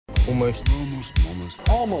Almost.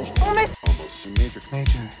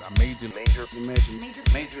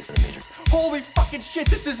 Major. Holy fucking shit,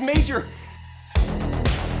 this is major!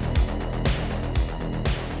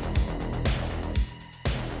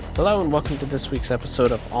 Hello and welcome to this week's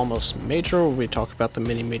episode of Almost Major, where we talk about the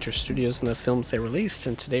many major studios and the films they released.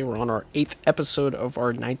 And today we're on our 8th episode of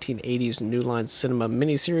our 1980s New Line Cinema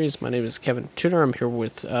miniseries. My name is Kevin Tudor. I'm here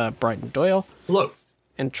with Brighton Doyle. Hello.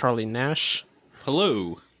 And Charlie Nash.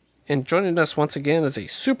 Hello. And joining us once again is a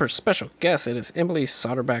super special guest. It is Emalie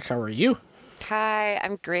Soderback. How are you? Hi,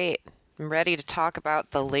 I'm great. I'm ready to talk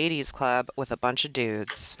about the ladies' club with a bunch of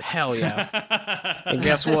dudes. Hell yeah. And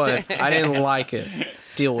guess what? I didn't like it.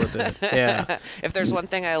 Deal with it. Yeah. If there's one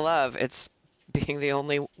thing I love, it's being the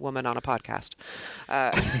only woman on a podcast.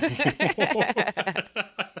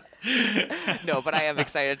 No, but I am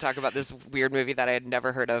excited to talk about this weird movie that I had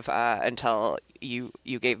never heard of until you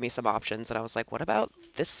gave me some options, and I was like, what about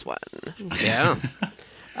this one? Yeah.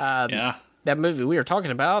 Yeah. That movie we are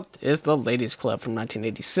talking about is The Ladies Club from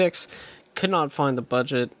 1986. Could not find the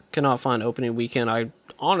budget, could not find opening weekend. I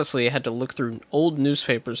honestly had to look through old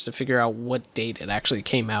newspapers to figure out what date it actually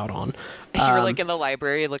came out on. You were like in the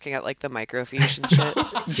library looking at like the microfiche and shit.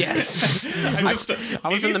 Yes. I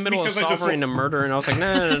was in the middle of solving a murder and I was like,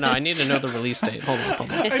 no, I need to know the release date. Hold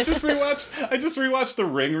on. I just rewatched The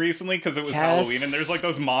Ring recently because it was Halloween, and there's like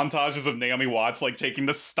those montages of Naomi Watts like taking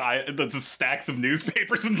the stacks of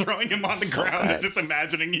newspapers and throwing them on the ground and just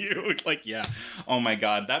imagining you. Like, yeah. Oh my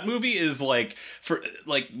god. That movie is like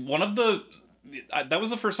one of the... that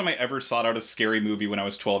was the first time I ever sought out a scary movie when I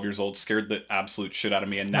was 12 years old. Scared the absolute shit out of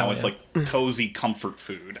me, and now it's like cozy comfort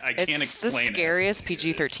food. I can't explain it. It's the scariest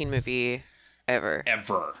PG-13 movie ever.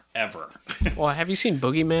 Ever. Well, have you seen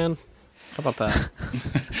Boogeyman? How about that?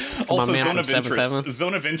 Also,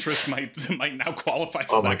 Zone of Interest might now qualify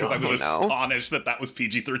for that because I was astonished that was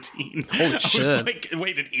PG-13. Holy shit. I was like,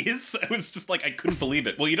 wait, it is? I was just like, I couldn't believe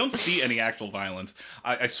it. Well, you don't see any actual violence.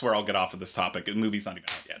 I swear I'll get off of this topic. The movie's not even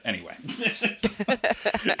out yet. Anyway.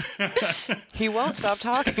 He won't stop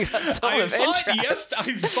talking about Zone of Interest. I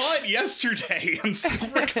saw it yesterday. I'm still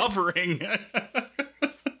recovering.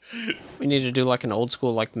 We need to do like an old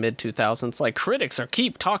school, like mid-2000s, like critics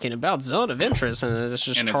keep talking about Zone of Interest, and it's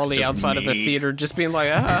just Charlie outside of a theater just being like,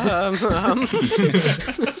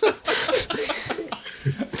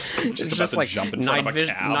 just like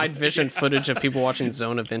night vision footage of people watching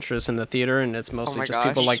Zone of Interest in the theater, and it's mostly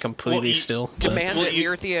people like completely still. Demand it in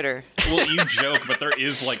your theater. Well, you joke, but there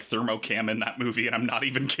is like thermocam in that movie, and I'm not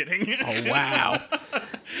even kidding. Oh, wow.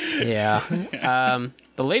 Yeah.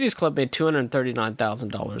 The Ladies Club made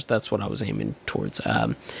 $239,000. That's what I was aiming towards.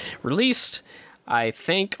 Released, I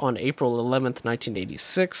think, on April 11th,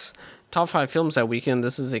 1986. Top 5 films that weekend.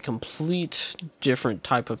 This is a complete different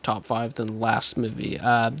type of top 5 than the last movie.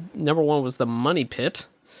 Number 1 was The Money Pit.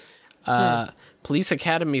 Police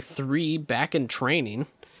Academy 3, Back in Training.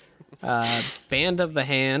 Band of the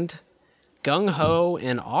Hand. Gung Ho,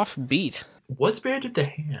 and Offbeat. What's Band of the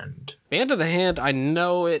Hand? Band of the Hand, I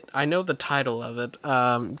know it. I know the title of it.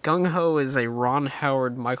 Gung Ho is a Ron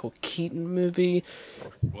Howard, Michael Keaton movie.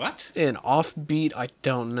 What? And Offbeat, I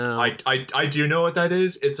don't know. I do know what that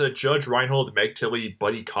is. It's a Judge Reinhold, Meg Tilly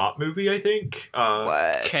buddy cop movie, I think.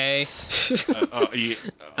 What? Okay.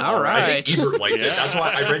 All right. I think Ebert liked it. That's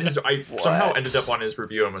why I read his... I somehow ended up on his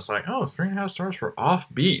review and was like, 3.5 stars for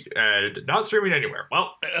Offbeat. And not streaming anywhere.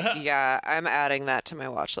 Well... Yeah, I'm adding that to my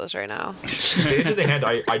watch list right now. Band of the Hand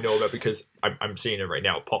I know about because I'm seeing it right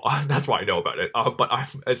now. Paul, that's why I know about it.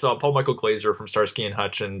 It's Paul Michael Glazer from Starsky and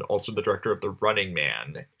Hutch, and also the director of The Running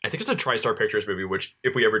Man. I think it's a TriStar Pictures movie, which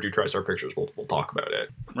if we ever do TriStar Pictures, we'll talk about it.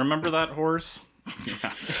 Remember that horse?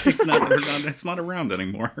 Yeah, it's not around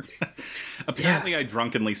anymore. Apparently, I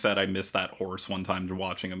drunkenly said I missed that horse one time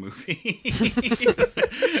watching a movie.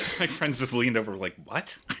 My friends just leaned over like,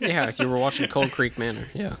 what? Yeah, you were watching Cold Creek Manor.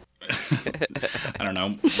 Yeah. I don't know.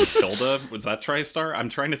 Matilda, was that TriStar? I'm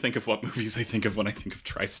trying to think of what movies I think of when I think of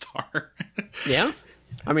TriStar. Yeah?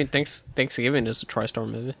 I mean, Thanksgiving is a TriStar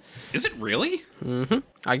movie. Is it really? Mm-hmm.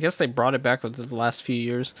 I guess they brought it back within the last few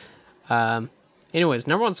years. Anyways,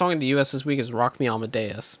 number 1 song in the U.S. this week is Rock Me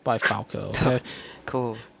Amadeus by Falco. Okay?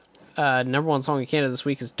 Cool. Number 1 song in Canada this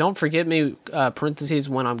week is Don't Forget Me, parentheses,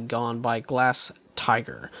 When I'm Gone by Glass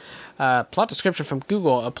Tiger. Plot description from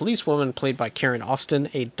Google: a policewoman played by Karen Austin,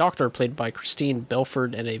 a doctor played by Christine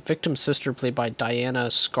Belford, and a victim's sister played by Diana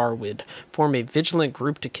Scarwood form a vigilant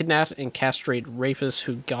group to kidnap and castrate rapists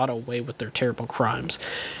who got away with their terrible crimes.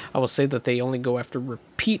 I will say that they only go after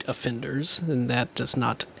repeat offenders, and that does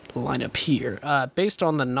not lineup here. Based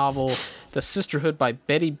on the novel The Sisterhood by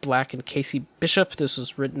Betty Black and Casey Bishop. This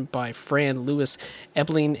was written by Fran Lewis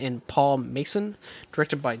Ebling and Paul Mason.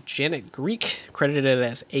 Directed by Janet Greek. Credited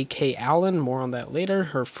as A.K. Allen. More on that later.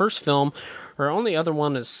 Her first film, her only other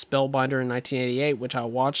one is Spellbinder in 1988, which I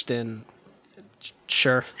watched and...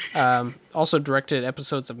 Sure. Also directed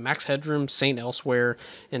episodes of Max Headroom, Saint Elsewhere,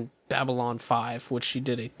 and Babylon 5, which she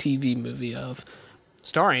did a TV movie of.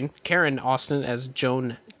 Starring Karen Austin as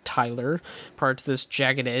Joan Tyler. Prior to this,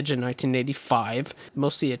 Jagged Edge in 1985.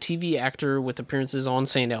 Mostly a TV actor with appearances on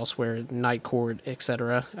Saint Elsewhere, Night Court,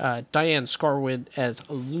 etc. Diane Scarwood as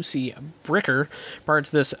Lucy Bricker. Prior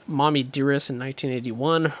to this, Mommy Dearest in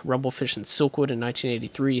 1981. Rumblefish and Silkwood in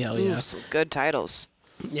 1983. Hell yeah. Ooh, some good titles.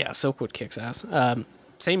 Yeah, Silkwood kicks ass.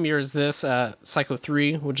 Same year as this, Psycho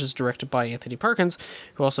 3, which is directed by Anthony Perkins,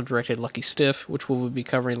 who also directed Lucky Stiff, which we'll be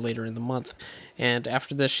covering later in the month. And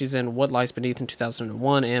after this, she's in What Lies Beneath in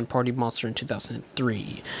 2001 and Party Monster in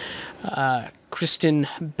 2003. Kristen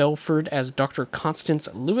Belford as Dr. Constance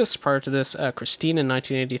Lewis. Prior to this, Christine in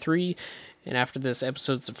 1983. And after this,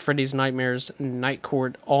 episodes of Freddy's Nightmares, Night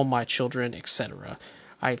Court, All My Children, etc.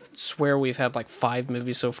 I swear we've had like 5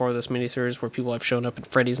 movies so far this miniseries where people have shown up in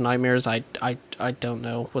Freddy's Nightmares. I don't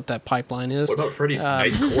know what that pipeline is. What about Freddy's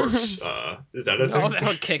Night Court? Is that a thing? Oh, that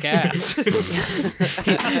would kick ass.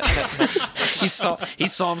 he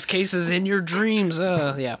solves cases in your dreams.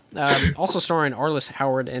 Yeah. Also starring Arliss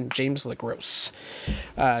Howard and James LaGrosse.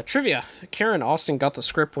 Trivia. Karen Austin got the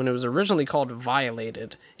script when it was originally called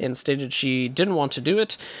Violated and stated she didn't want to do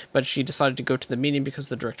it, but she decided to go to the meeting because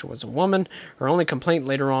the director was a woman. Her only complaint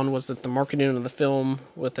later on was that the marketing of the film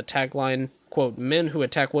with the tagline, quote, "Men who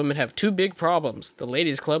attack women have 2 big problems. The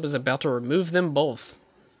ladies' club is about to remove them both."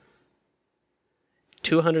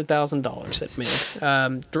 $200,000 it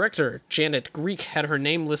made. Director Janet Greek had her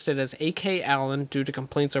name listed as A.K. Allen due to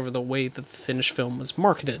complaints over the way that the finished film was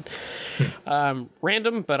marketed.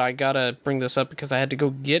 Random, but I gotta bring this up because I had to go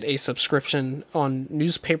get a subscription on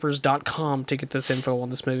newspapers.com to get this info on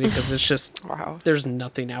this movie because it's just, Wow. There's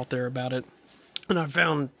nothing out there about it. And I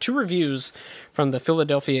found 2 reviews from the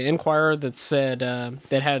Philadelphia Inquirer that said,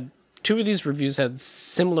 that had 2 of these reviews had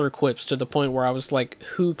similar quips to the point where I was like,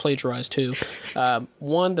 who plagiarized who?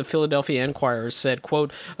 One, the Philadelphia Inquirer said,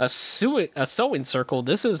 quote, a sewing circle,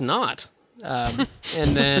 this is not. And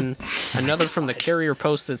then another from the Carrier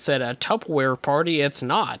Post that said, a Tupperware party, it's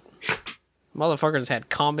not. Motherfuckers had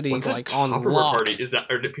comedy What's like a on Tupperware lock. party? Is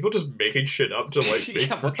that, are people just making shit up to like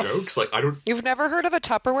make for jokes? Like, I don't. You've never heard of a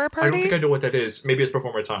Tupperware party? I don't think I know what that is. Maybe it's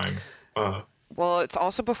before my time. Well, it's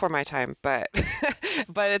also before my time, but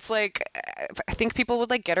but it's like I think people would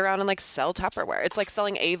like get around and like sell Tupperware. It's like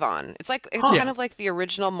selling Avon. It's kind of like the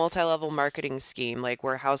original multi-level marketing scheme, like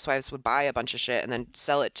where housewives would buy a bunch of shit and then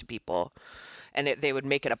sell it to people, and they would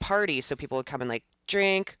make it a party so people would come and like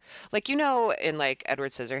drink, like in like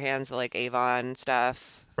Edward Scissorhands, the like Avon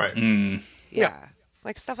stuff. Right. Yeah.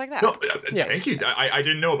 Like stuff like that. No, thank you. I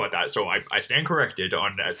didn't know about that, so I stand corrected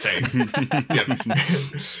on that saying.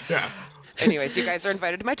 Yeah. Anyways, you guys are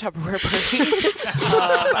invited to my Tupperware party.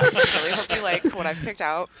 I really hope you like what I've picked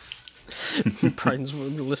out. Brighton's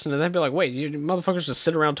would listen to that and be like, wait, you motherfuckers just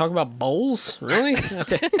sit around and talk about bowls? Really?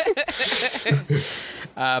 Okay.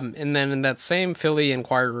 And then in that same Philly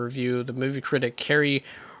Inquirer review, the movie critic Carrie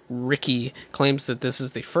Rickey claims that this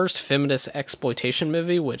is the first feminist exploitation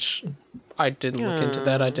movie, which I didn't look into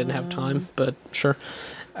that. I didn't have time, but sure.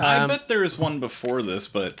 I bet there's one before this,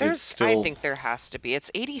 but it's still... I think there has to be. It's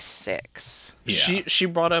 86. Yeah. She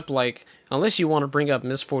brought up, like, unless you want to bring up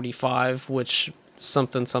Miss 45, which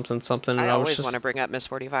something. And I always just... want to bring up Miss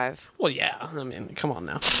 45. Well, yeah. I mean, come on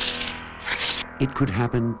now. It could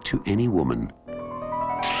happen to any woman,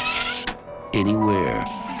 anywhere,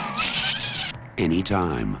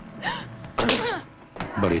 anytime.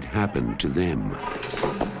 But it happened to them.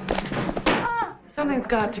 Something's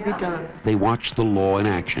got to be done. They watched the law in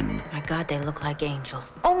action. My God, they look like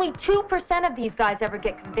angels. Only 2% of these guys ever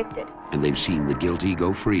get convicted. And they've seen the guilty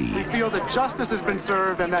go free. We feel that justice has been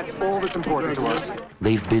served, and that's all that's important to us.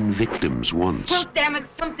 They've been victims once. Well, damn it,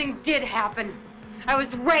 something did happen. I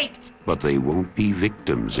was raped. But they won't be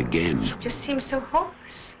victims again. Just seems so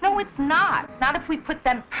hopeless. No, it's not. Not if we put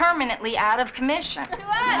them permanently out of commission. To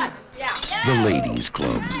us! Yeah. The Ladies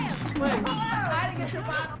Club.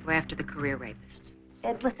 We're after the career rapists.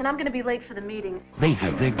 Ed, listen, I'm going to be late for the meeting. They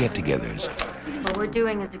have their get-togethers, What we're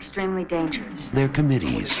doing is extremely dangerous. their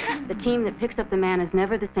committees, The team that picks up the man is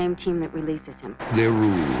never the same team that releases him. their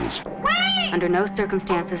rules, Under no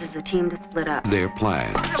circumstances is a team to split up. their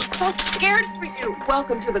plans. I'm so scared for you.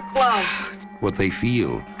 Welcome to the club. What they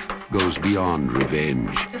feel goes beyond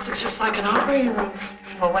revenge. This looks just like an operating room.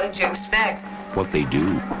 Well, what did you expect? What they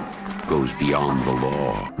do goes beyond the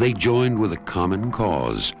law. They joined with a common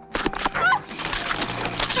cause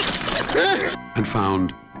and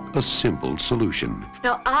found a simple solution.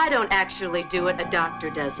 No, I don't actually do it. A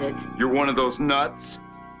doctor does it. You're one of those nuts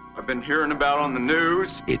I've been hearing about on the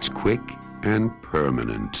news. It's quick and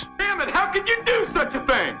permanent. Damn it, how could you do such a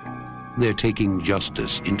thing? They're taking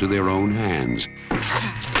justice into their own hands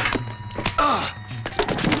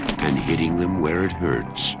and hitting them where it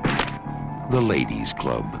hurts. The Ladies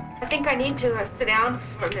Club. I think I need to sit down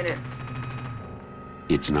for a minute.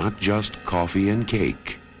 It's not just coffee and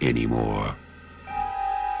cake anymore.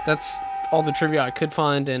 That's all the trivia I could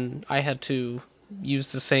find, and I had to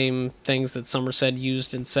use the same things that Somerset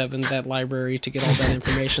used in Seven, that library, to get all that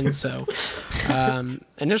information. So,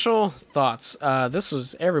 initial thoughts. This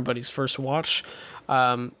was everybody's first watch.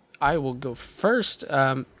 I will go first.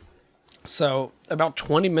 So, about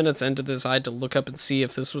 20 minutes into this, I had to look up and see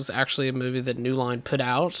if this was actually a movie that New Line put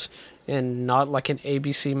out and not like an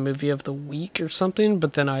ABC movie of the week or something.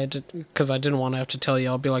 But then I had to, because I didn't want to have to tell you,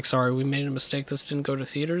 I'll be like, sorry, we made a mistake. This didn't go to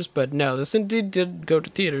theaters. But no, this indeed did go to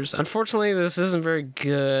theaters. Unfortunately, this isn't very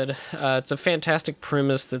good. It's a fantastic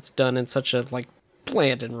premise that's done in such a, like,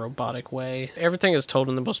 bland and robotic way. Everything is told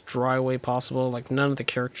in the most dry way possible. Like, none of the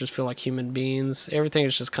characters feel like human beings. Everything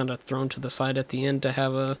is just kind of thrown to the side at the end to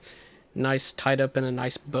have a nice tied up in a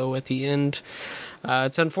nice bow at the end.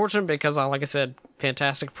 It's unfortunate because, like I said,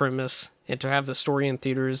 fantastic premise, and to have the story in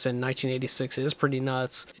theaters in 1986 is pretty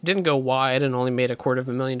nuts. It didn't go wide and only made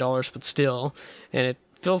 $250,000, but still, and it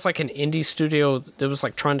feels like an indie studio that was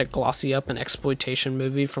like trying to glossy up an exploitation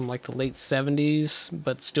movie from like the late 70s,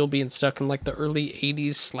 but still being stuck in like the early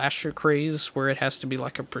 80s slasher craze where it has to be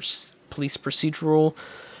like a police procedural.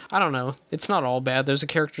 I don't know. It's not all bad. There's a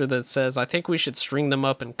character that says, I think we should string them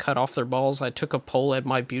up and cut off their balls. I took a poll at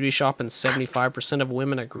my beauty shop and 75% of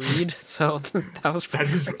women agreed. So that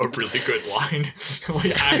is a really good line.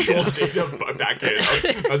 Like actual data back in.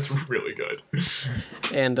 That's really good.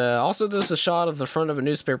 And also there's a shot of the front of a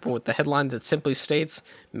newspaper with the headline that simply states,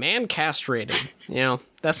 man castrated. You know,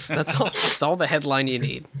 that's all the headline you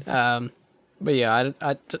need. But yeah,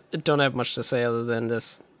 I don't have much to say other than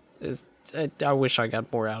this is... I wish I got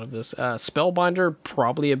more out of this. Spellbinder,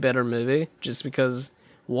 probably a better movie, just because,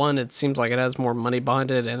 one, it seems like it has more money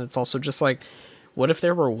behind it, and it's also just like, what if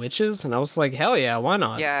there were witches? And I was like, hell yeah, why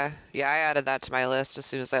not? Yeah, I added that to my list as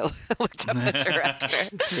soon as I looked up the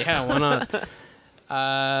director. Yeah, why not?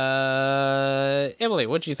 Emily,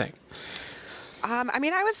 what'd you think? I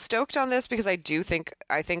mean, I was stoked on this because I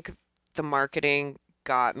think the marketing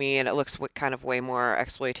got me, and it looks kind of way more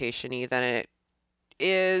exploitation-y than it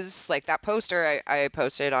is. Like that poster I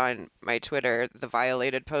posted on my Twitter, the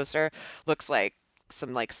violated poster, looks like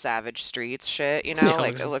some like Savage Streets shit, you know? Yeah,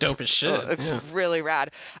 like it looks dope as shit. It looks really rad.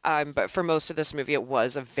 But for most of this movie, it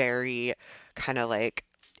was a very kind of like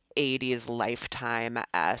 80s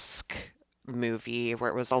Lifetime-esque movie where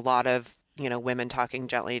it was a lot of, you know, women talking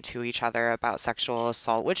gently to each other about sexual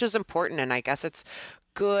assault, which is important. And I guess it's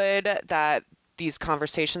good that these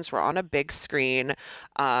conversations were on a big screen.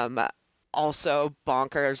 Also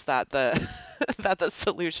bonkers that the that the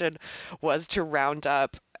solution was to round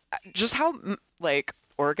up just how like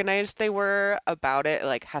organized they were about it.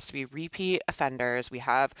 Like, has to be repeat offenders. We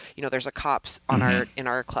have, you know, there's a cops on in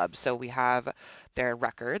our club, so we have their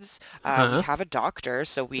records. We have a doctor,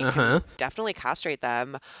 so we can definitely castrate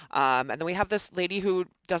them. And then we have this lady who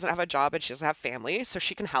doesn't have a job and she doesn't have family, so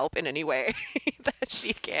she can help in any way that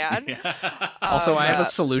she can. Also, I have a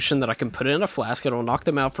solution that I can put in a flask. It'll knock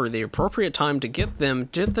them out for the appropriate time to get them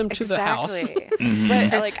to the house.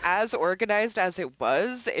 But like, as organized as it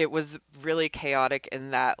was really chaotic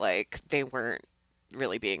in that like they weren't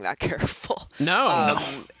really being that careful. No.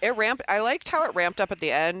 I liked how it ramped up at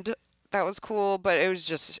the end. That was cool, but it was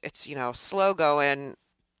just, it's, you know, slow going.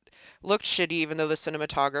 Looked shitty, even though the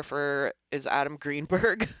cinematographer is Adam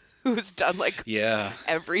Greenberg, who's done like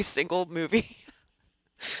every single movie.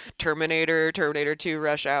 Terminator 2,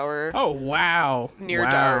 Rush Hour. Oh, wow. Near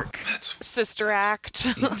Dark. Sister Act.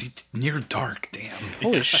 Near Dark, damn.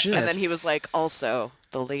 Holy shit. And then he was like, also,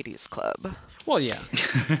 the Ladies Club. Well, yeah.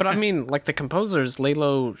 But I mean, like, the composers,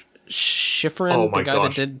 Lalo Schifrin, the guy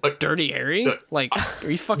that did Dirty Harry? Like, are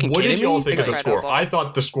you fucking kidding me? What did y'all think of the score? I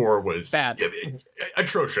thought the score was bad.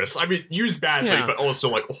 Atrocious. I mean, used badly, but also,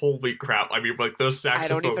 like, holy crap. I mean, like, those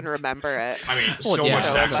saxophones. I don't even remember it. I mean, so much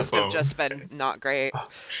saxophone. It must have just been not great.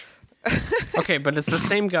 Okay, but it's the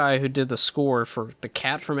same guy who did the score for The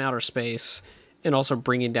Cat from Outer Space and also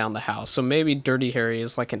bringing down the house. So maybe Dirty Harry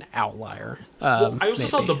is like an outlier. Well, I also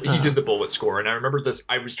saw he did the bullet score, and I remember this.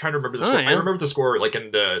 I was trying to remember the score. I remember the score like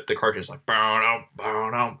in the cartoons, like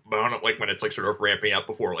like when it's like sort of ramping up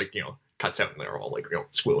before like cuts out and they're all like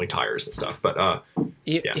squealing tires and stuff. But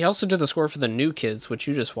he also did the score for the New Kids, which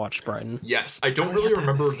you just watched, Brighton. Yes, I don't really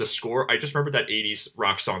remember the score. I just remember that '80s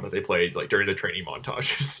rock song that they played like during the training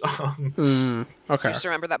montages. Okay. I just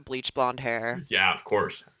remember that bleach blonde hair. Yeah, of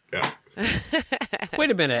course. Yeah.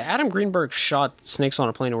 Wait a minute. Adam Greenberg shot snakes on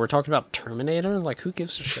a plane, and we're talking about Terminator? Like, who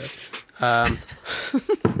gives a shit? The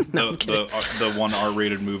one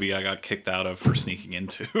R-rated movie I got kicked out of for sneaking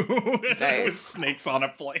into. Nice. Was Snakes on a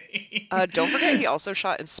Plane. Don't forget, he also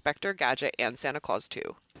shot Inspector Gadget and Santa Claus 2.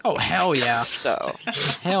 Oh, hell yeah. So.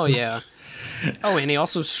 Hell yeah. Oh, and he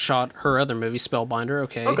also shot her other movie, Spellbinder.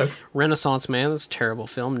 Okay. Renaissance Man, that's a terrible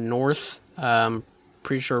film. North,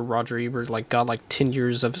 pretty sure Roger Ebert got 10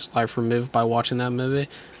 years of his life removed by watching that movie.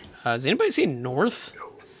 Has anybody seen North?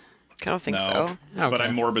 I don't think so. Okay. But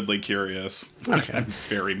I'm morbidly curious. Okay. I'm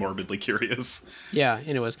very morbidly curious. Yeah,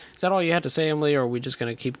 anyways. Is that all you had to say, Emily, or are we just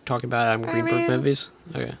going to keep talking about Adam Greenberg movies?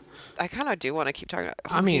 Okay. I kind of do want to keep talking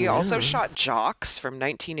about he also shot Jocks from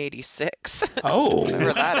 1986. Oh.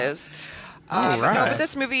 Whatever that is. All right. No, but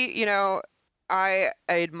this movie, I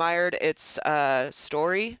admired its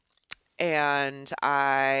story, and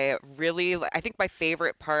I think my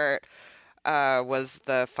favorite part was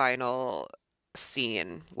the final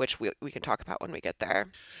scene, which we can talk about when we get there.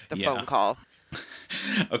 The phone call.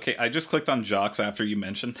 Okay, I just clicked on Jocks after you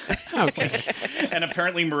mentioned. Okay. And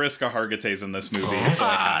apparently Mariska Hargitay's in this movie, so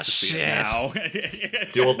I have to see it now.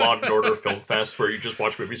 The old Law and Order Film Fest where you just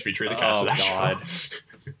watch movies featuring the cast of that show.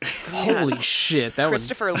 Holy shit, that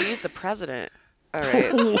Christopher Lee's the president. All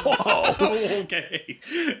right. Whoa. Okay.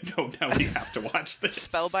 No, now we have to watch this.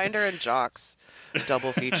 Spellbinder and Jocks.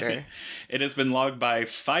 Double feature. It has been logged by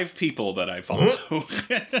 5 people that I follow.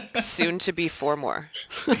 Soon to be 4 more.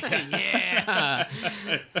 Yeah.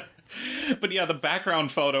 But yeah, the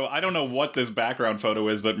background photo, I don't know what this background photo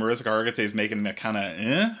is, but Mariska Hargitay's making a kind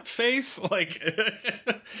of face. Like,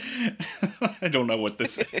 I don't know what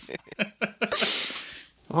this is.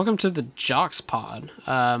 Welcome to the Jocks Pod.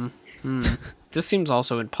 This seems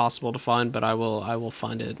also impossible to find, but I will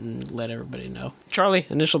find it and let everybody know. Charlie,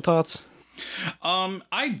 initial thoughts?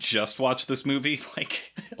 I just watched this movie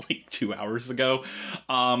like 2 hours ago.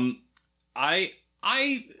 I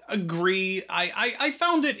agree. I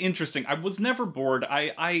found it interesting. I was never bored.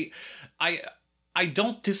 I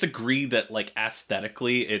don't disagree that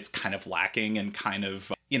aesthetically it's kind of lacking and kind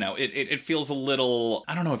of it feels a little,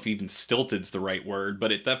 I don't know if even stilted's the right word,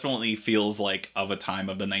 but it definitely feels like of a time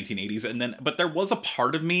of the 1980s. But there was a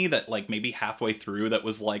part of me that maybe halfway through that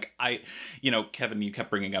was Kevin, you kept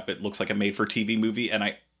bringing up it looks like a made-for-TV movie, and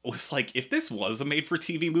I was like, if this was a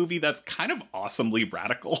made-for-TV movie, that's kind of awesomely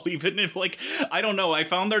radical, even if I don't know, I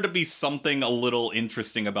found there to be something a little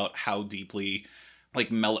interesting about how deeply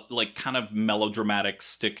kind of melodramatic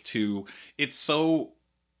stick to it's so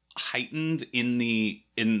heightened in the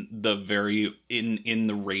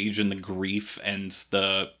rage and the grief and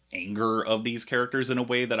the anger of these characters in a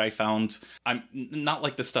way that I found I'm not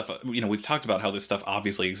like this stuff, we've talked about how this stuff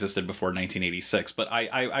obviously existed before 1986, but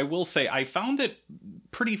I will say I found it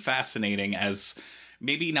pretty fascinating as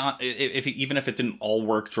maybe not even if it didn't all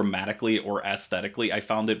work dramatically or aesthetically. I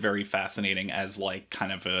found it very fascinating as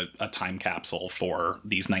kind of a time capsule for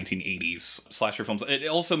these 1980s slasher films. It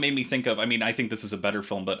also made me think of, I think this is a better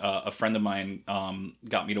film, but a friend of mine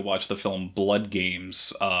got me to watch the film Blood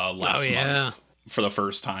Games last month for the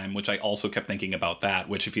first time, which I also kept thinking about that,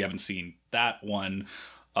 which if you haven't seen that one,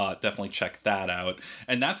 definitely check that out.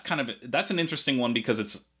 And that's an interesting one because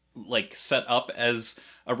it's set up as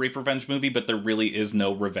a rape revenge movie, but there really is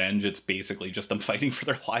no revenge. It's basically just them fighting for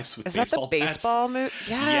their lives with baseball bats. Is that the baseball movie?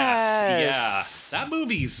 Yes. Yeah. That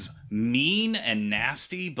movie's mean and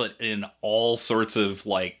nasty, but in all sorts of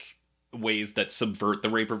ways that subvert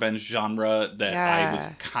the rape revenge genre that I was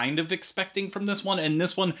kind of expecting from this one. And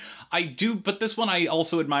this one I do, but this one I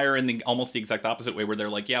also admire in almost the exact opposite way, where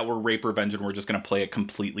they're we're rape revenge and we're just going to play it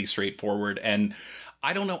completely straightforward. And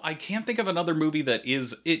I don't know. I can't think of another movie that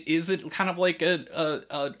is kind of like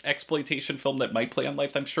a exploitation film that might play on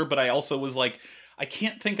Lifetime, sure. But I also was I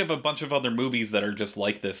can't think of a bunch of other movies that are just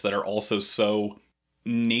like this, that are also so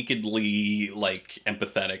nakedly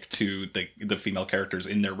empathetic to the female characters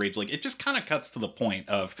in their rage. It just kind of cuts to the point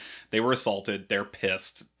of they were assaulted, they're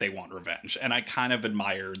pissed, they want revenge. And I kind of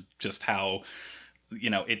admired just how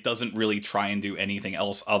it doesn't really try and do anything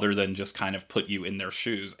else other than just kind of put you in their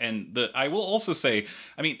shoes. And I will also say,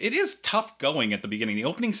 it is tough going at the beginning. The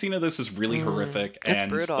opening scene of this is really horrific. It's and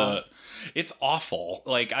brutal. It's awful.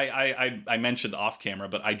 Like I mentioned off camera,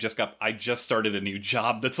 but I just started a new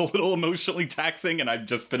job that's a little emotionally taxing, and I've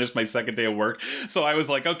just finished my second day of work. So I was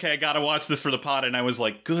like, okay, I gotta watch this for the pod, and I was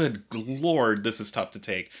like, good Lord, this is tough to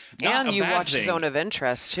take. Not and you watch thing. Zone of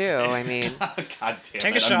Interest too. I mean, God damn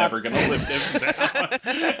take it, a shot. I'm never gonna live this down.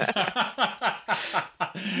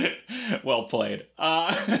 Well played.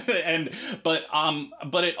 But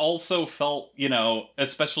it also felt, you know,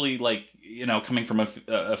 especially like, you know, coming from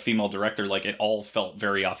a female director, like it all felt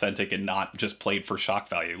very authentic and not just played for shock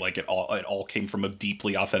value. Like it all came from a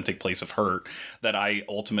deeply authentic place of hurt that I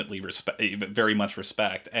ultimately very much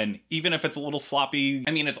respect. And even if it's a little sloppy,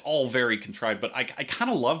 I mean, it's all very contrived, but I kind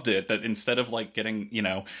of loved it that instead of like getting, you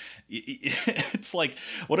know, it's like,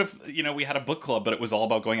 what if, you know, we had a book club, but it was all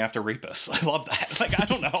about going after rapists. I love that. Like, I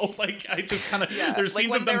don't know. Like, I just kind of, there's like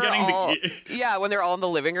scenes of them getting when they're all in the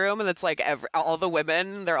living room and it's like all the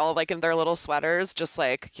women, they're all like in their little sweaters, just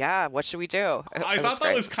like, yeah, what should we do? I thought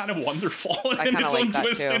that was kind of wonderful in its own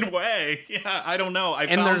twisted way. Yeah, I don't know.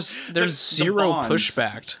 There's zero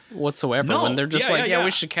pushback whatsoever when they're just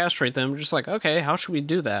we should castrate them. Just like, okay, how should we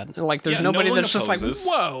do that? And like, there's nobody that's just like,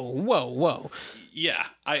 whoa. Yeah,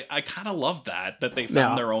 I kind of love that they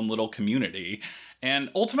found their own little community.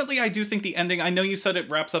 And ultimately, I do think the ending, I know you said it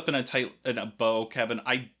wraps up in a bow, Kevin.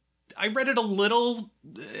 I read it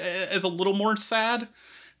as a little more sad.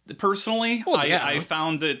 Personally, I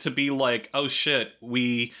found it to be like, oh shit,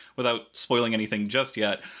 without spoiling anything just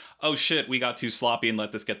yet, oh shit, we got too sloppy and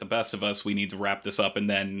let this get the best of us. We need to wrap this up, and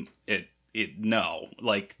then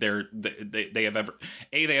like they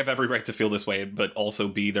have every right to feel this way, but also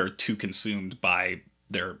B, they're too consumed by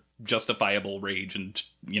their justifiable rage and,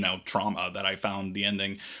 you know, trauma that I found the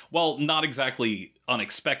ending, well, not exactly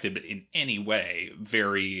unexpected, but in any way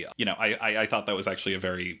very, you know, I thought that was actually a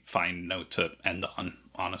very fine note to end on,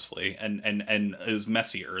 honestly, and is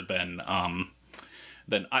messier than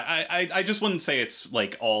I just wouldn't say it's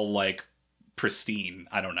like all like pristine.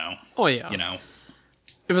 I don't know. Oh yeah, you know,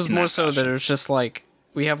 it was more so that it was just like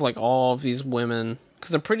we have like all of these women,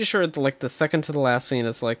 because I'm pretty sure like the second to the last scene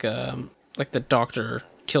is like the doctor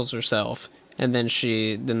kills herself, and then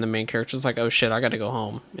the main character's like, oh shit, I gotta go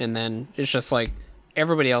home, and then it's just like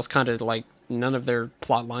everybody else kind of like none of their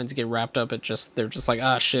plot lines get wrapped up. They're just like,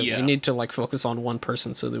 ah shit, we need to like focus on one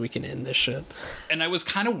person so that we can end this shit. And I was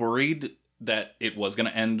kind of worried that it was going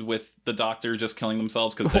to end with the doctor just killing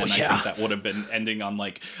themselves, because then I think that would have been ending on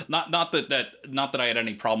like not that I had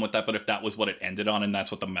any problem with that, but if that was what it ended on and that's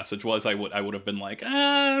what the message was, I would have been like,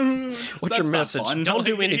 what's your message? Fun. Don't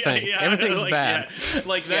do anything. Everything's bad. Yeah.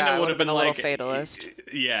 Like then it would have been a like little fatalist.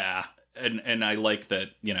 Yeah, and I like that,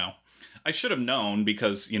 you know, I should have known,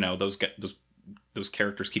 because, you know, those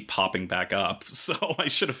characters keep popping back up, so I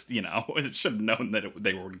should have, you know, known that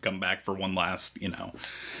they would come back for one last, you know.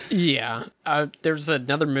 Yeah, there's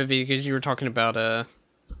another movie, because you were talking about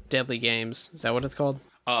Deadly Games. Is that what it's called?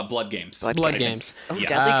 Blood Games. Blood Games. Oh, yeah.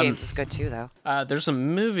 Deadly Games is good too, though. There's a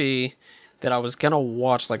movie that I was gonna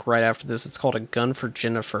watch like right after this. It's called A Gun for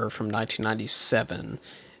Jennifer from 1997,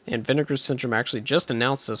 and Vinegar Syndrome actually just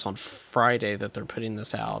announced this on Friday that they're putting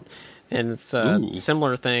this out, and it's a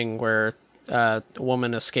similar thing where a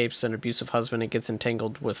woman escapes an abusive husband and gets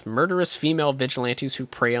entangled with murderous female vigilantes who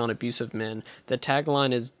prey on abusive men. The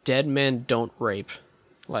tagline is "Dead men don't rape."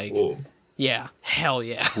 Like, yeah, hell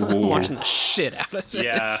yeah. I'm watching the shit out of this.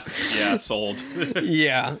 Yeah, sold.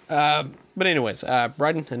 Yeah. But anyways,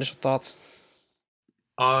 Bryden, initial thoughts?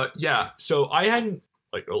 Yeah, so I hadn't,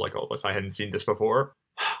 like all of us, I hadn't seen this before.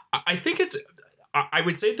 I think I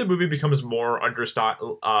would say the movie becomes more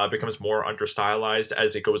understylized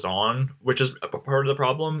as it goes on, which is a part of the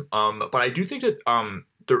problem. But I do think that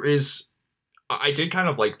I did kind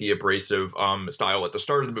of like the abrasive style at the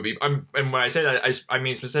start of the movie. And when I say that, I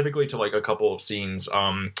mean specifically to like a couple of scenes.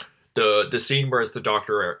 The scene where it's the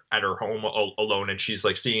doctor at her home alone, and she's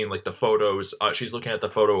like seeing like the photos. She's looking at the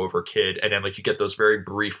photo of her kid, and then like you get those very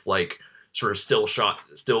brief like sort of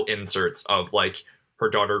still inserts of like her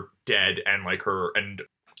daughter dead, and like her and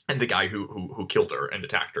the guy who killed her and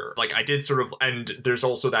attacked her. Like I did sort of, and there's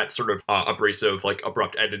also that sort of abrasive, like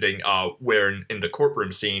abrupt editing where in the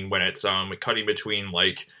courtroom scene when it's cutting between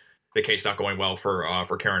like the case not going well for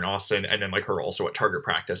Karen Austin, and then like her also at target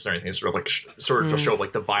practice and everything, sort of like to show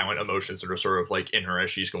like the violent emotions that are sort of like in her as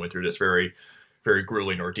she's going through this very, very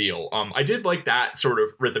grueling ordeal. I did like that sort of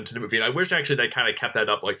rhythm to the movie, and I wish actually they kind of kept that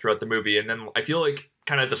up like throughout the movie. And then I feel like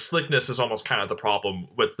kind of the slickness is almost kind of the problem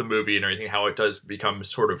with the movie and everything, how it does become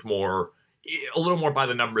sort of a little more by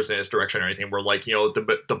the numbers in its direction and everything, where like, you know,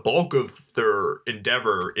 the bulk of their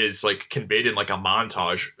endeavor is like conveyed in like a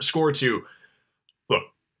montage score to, look,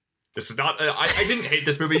 this is not. I didn't hate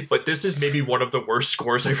this movie, but this is maybe one of the worst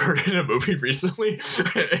scores I've heard in a movie recently.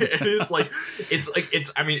 It is like it's.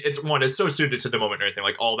 I mean, it's so suited to the moment and everything.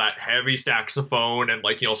 Like all that heavy saxophone and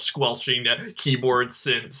like squelching keyboard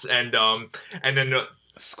synths and then.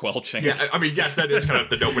 Squelching. Yeah, I mean, yes, that is kind of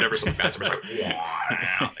the note whenever something bad happens.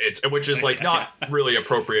 Like, it's which is like not really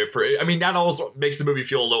appropriate for. I mean, that also makes the movie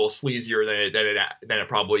feel a little sleazier than it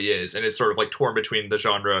probably is, and it's sort of like torn between the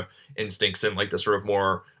genre instincts and like the sort of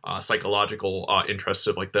more psychological interests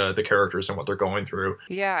of like the characters and what they're going through.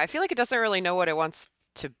 Yeah, I feel like it doesn't really know what it wants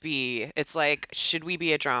to be. It's like, should we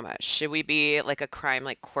be a drama? Should we be like a crime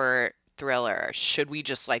like court thriller? Should we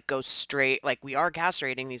just like go straight, like we are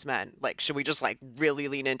castrating these men, like should we just like really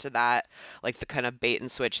lean into that, like the kind of bait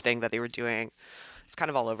and switch thing that they were doing? It's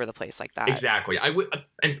kind of all over the place like that. Exactly. I would,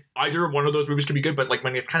 and either one of those movies could be good, but like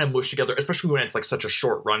when it's kind of mushed together, especially when it's like such a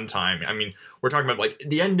short runtime. I mean, we're talking about like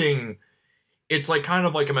the ending. It's like kind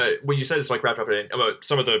of like when you said it's like wrapped up in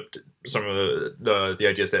some of the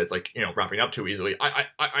ideas that it's like wrapping up too easily. I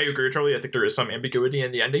agree with Charlie. I think there is some ambiguity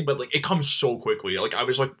in the ending, but like it comes so quickly. Like I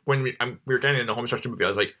was like when we were getting in the home stretch of the movie, I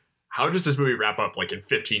was like, how does this movie wrap up like in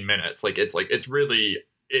 15 minutes? Like it's really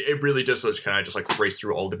just kind of just like race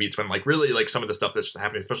through all the beats when like really like some of the stuff that's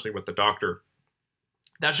happening, especially with the doctor,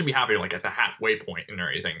 that should be happening like at the halfway point and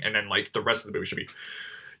everything, and then like the rest of the movie should be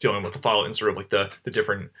dealing with the fallout and sort of like the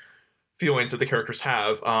different feelings that the characters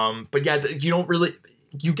have. But yeah,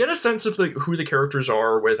 you get a sense of who the characters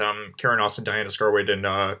are with Karen Austin, Diana Scarwid,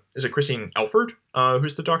 and is it Christine Elford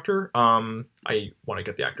who's the doctor? I want to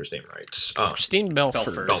get the actor's name right. Christine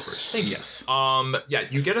Belford. Thank you. Yes. Yeah,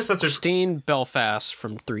 you get a sense of Christine Belfast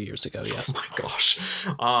from 3 years ago. Yes. Oh my gosh.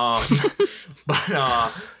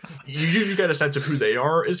 But you get a sense of who they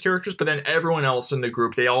are as characters, but then everyone else in the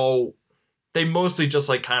group, they mostly just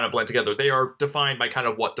like kind of blend together. They are defined by kind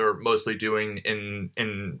of what they're mostly doing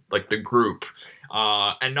in like the group,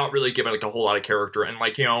 and not really given like a whole lot of character, and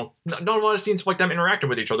like not a lot of scenes of like them interacting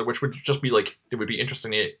with each other, which would just be like, it would be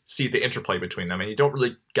interesting to see the interplay between them, and you don't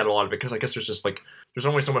really get a lot of it because I guess there's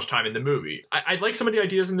only so much time in the movie. I like some of the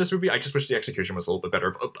ideas in this movie. I just wish the execution was a little bit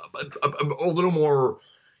better, a little more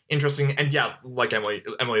interesting. And yeah, like Emily,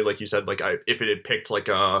 like you said, like if it had picked like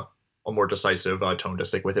a more decisive tone to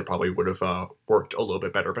stick with, it probably would have worked a little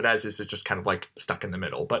bit better. But as is, it's just kind of like stuck in the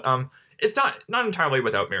middle. But it's not entirely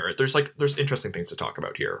without merit. There's interesting things to talk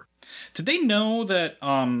about here. Did they know that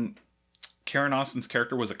Karen Austin's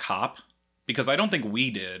character was a cop? Because I don't think we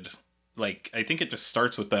did. Like, I think it just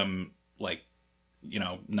starts with them like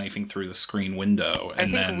knifing through the screen window,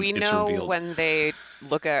 and I think we know revealed when they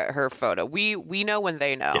look at her photo. We know when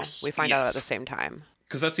they know. Yes. We find out at the same time.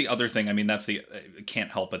 Because that's the other thing. I mean, I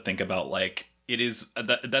can't help but think about like it is.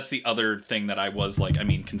 That's the other thing that I was like. I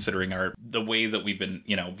mean, considering the way that we've been,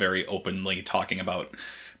 very openly talking about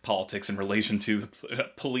politics in relation to the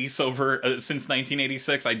police over since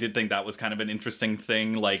 1986, I did think that was kind of an interesting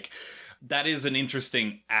thing. Like, that is an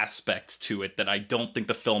interesting aspect to it that I don't think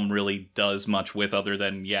the film really does much with, other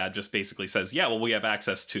than, just basically says, well, we have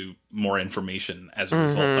access to more information as a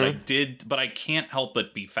result. But I can't help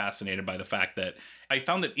but be fascinated by the fact that I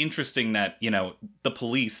found it interesting that, the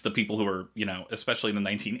police, the people who were, especially in the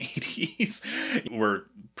 1980s, were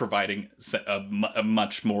providing a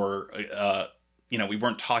much more, we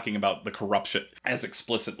weren't talking about the corruption as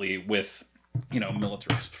explicitly with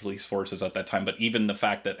militarized police forces at that time, but even the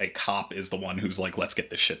fact that a cop is the one who's like, let's get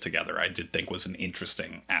this shit together, I did think was an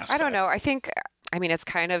interesting aspect. I don't know. I mean, it's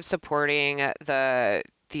kind of supporting the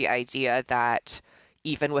idea that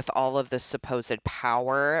even with all of this supposed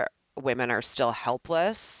power, women are still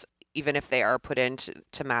helpless. Even if they are put into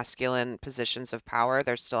masculine positions of power,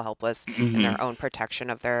 they're still helpless in their own protection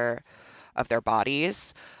of their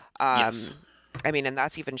bodies. Yes. I mean, and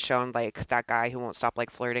that's even shown, like, that guy who won't stop, like,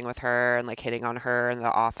 flirting with her and, like, hitting on her in the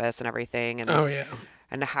office and everything. And,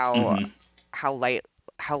 and how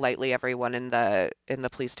lightly everyone in the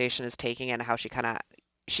police station is taking it, and how she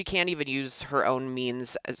can't even use her own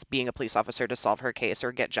means as being a police officer to solve her case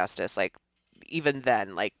or get justice. Like, even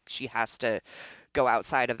then, like, she has to go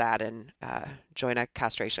outside of that and join a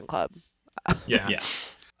castration club. Yeah.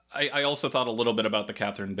 I also thought a little bit about the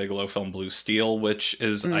Catherine Bigelow film Blue Steel, which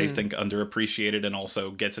is, I think, underappreciated, and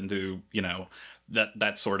also gets into,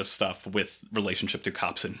 that sort of stuff with relationship to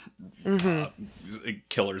cops and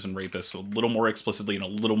killers and rapists a little more explicitly, and a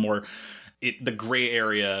little more the gray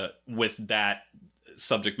area with that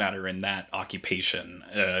subject matter and that occupation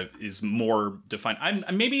is more defined.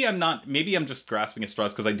 Maybe I'm just grasping at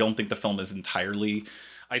straws because I don't think the film is entirely.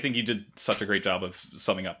 I think you did such a great job of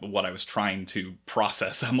summing up what I was trying to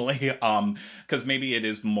process, Emily. Because maybe it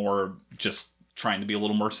is more just trying to be a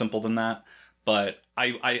little more simple than that. but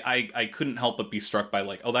I couldn't help but be struck by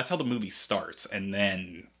like, oh, that's how the movie starts, and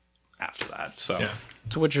then after that, so. Yeah.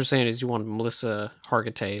 So what you're saying is you want Melissa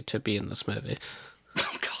Hargitay to be in this movie?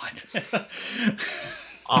 Oh God.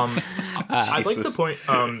 I like the point.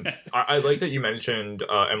 I like that you mentioned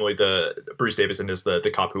Emily. The Bruce Davison is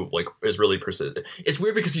the cop who like is really persistent. It's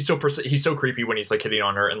weird because he's so creepy when he's like hitting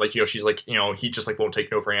on her, and like she's like he just like won't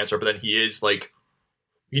take no for an answer. But then he is like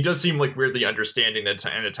he does seem like weirdly understanding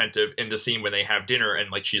and attentive in the scene when they have dinner, and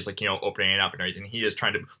like she's like opening it up and everything. He is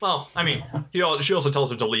trying to. Well, I mean, she also tells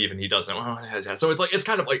him to leave, and he doesn't. So it's like it's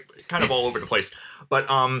kind of all over the place. But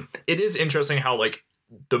it is interesting how like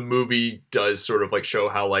the movie does sort of like show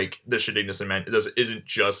how like the shittiness in men isn't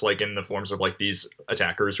just like in the forms of like these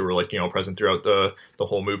attackers who are like present throughout the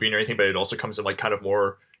whole movie and everything, but it also comes in like kind of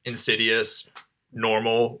more insidious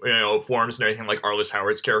normal forms and everything, like Arliss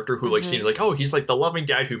Howard's character who like seems like, oh, he's like the loving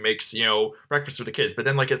dad who makes breakfast for the kids, but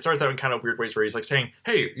then like it starts out in kind of weird ways where he's like saying,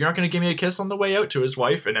 hey, you're not gonna give me a kiss on the way out, to his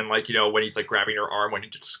wife, and then like when he's like grabbing her arm when he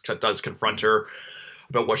just does confront her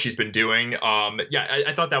about what she's been doing.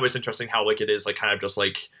 I thought that was interesting how like it is like kind of just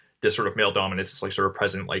like this sort of male dominance is like sort of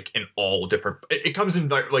present like in all different, it comes in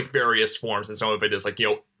like various forms, and some of it is like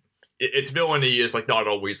its villainy is like not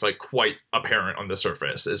always like quite apparent on the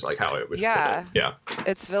surface is like how it would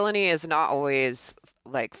its villainy is not always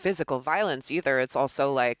like physical violence either. It's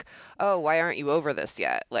also like, oh, why aren't you over this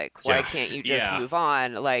yet? Like, why can't you just move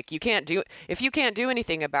on? Like, if you can't do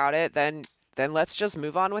anything about it, then let's just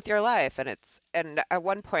move on with your life. And at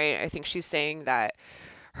one point I think she's saying that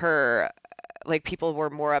her like people were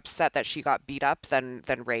more upset that she got beat up than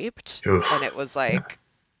raped. Oof. And it was like,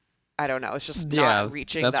 I don't know, it's just not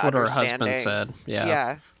reaching that's the what her understanding. husband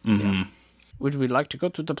said. Would we like to go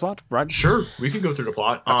through the plot, right? Sure, we can go through the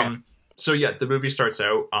plot. Okay. So yeah, the movie starts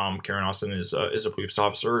out. Karen Austin is a police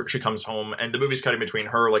officer. She comes home, and the movie's cutting between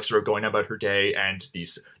her like sort of going about her day and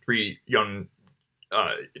these three young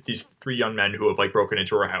men who have like broken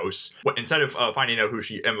into her house. Instead of finding out who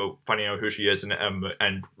she is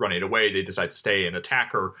and running away, they decide to stay and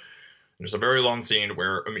attack her. There's a very long scene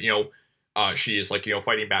where she is like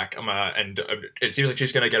fighting back, and it seems like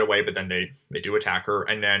she's gonna get away, but then they do attack her.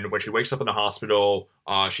 And then when she wakes up in the hospital,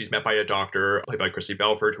 she's met by a doctor played by Christy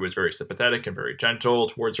Belford, who is very sympathetic and very gentle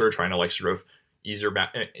towards her, trying to like sort of ease her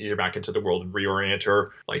back into the world and reorient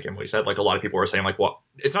her. Like Emily said, like a lot of people are saying like, well,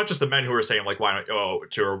 it's not just the men who are saying like, why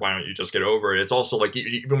don't you just get over it? It's also like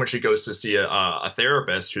even when she goes to see a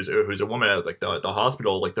therapist who's a woman at like the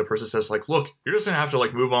hospital, like the person says like, look, you're just gonna have to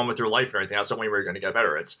like move on with your life and everything. That's the only way you're gonna get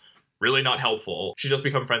better. It's really not helpful. She just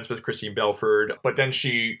become friends with Christine Belford, but then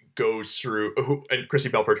she goes through and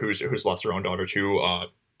Christine Belford, who's lost her own daughter to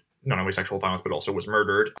not only sexual violence but also was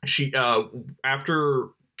murdered. She after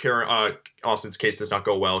Karen Austin's case does not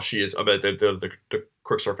go well, she is the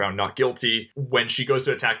crooks are found not guilty. When she goes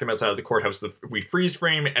to attack them outside of the courthouse, we freeze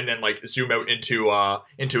frame and then like zoom out into a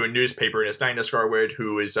newspaper, and it's Dinah Scarwood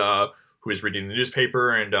who is reading the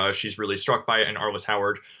newspaper, and she's really struck by it. And Arliss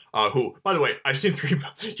Howard, who, by the way, I've seen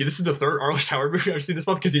this is the third Arliss Howard movie I've seen this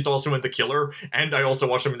month, because he's also in The Killer, and I also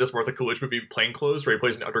watched him in this Martha Coolidge movie, Plainclothes, where he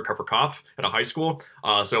plays an undercover cop at a high school.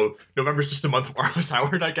 So November's just a month of Arliss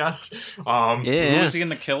Howard, I guess. Who is he in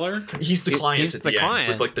The Killer? He's the client at the end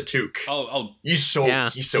with like the toque. Oh, he's so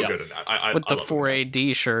good at that. With the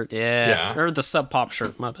 4AD shirt, or the Sub Pop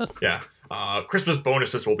shirt, my bad. Yeah. Christmas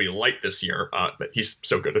bonuses will be light this year, but he's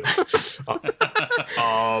so good at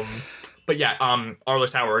that. But yeah,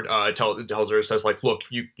 Arliss Howard tells her, says like, look,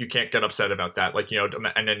 you can't get upset about that. Like,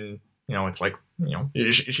 and then, it's like,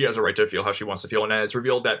 she has a right to feel how she wants to feel. And then it's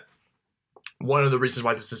revealed that one of the reasons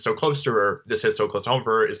why this is so close to her, this hits so close home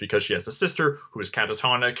for her, is because she has a sister who is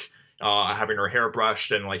catatonic, having her hair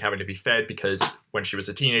brushed and like having to be fed, because when she was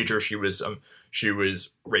a teenager, she was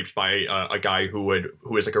raped by a guy who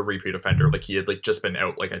is like a repeat offender. Like he had like just been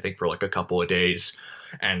out, like I think for like a couple of days,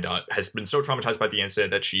 and has been so traumatized by the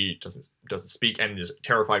incident that she doesn't speak and is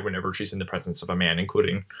terrified whenever she's in the presence of a man,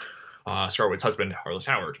 including Scarwood's husband, Arliss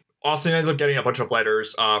Howard. Austin ends up getting a bunch of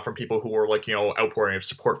letters from people who were like, outpouring of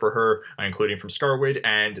support for her, including from Scarwood,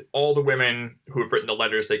 and all the women who have written the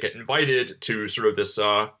letters, they get invited to sort of this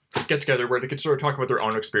get together where they can sort of talk about their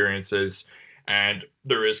own experiences, and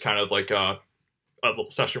there is kind of like a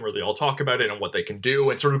little session where they all talk about it and what they can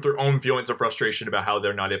do, and sort of their own feelings of frustration about how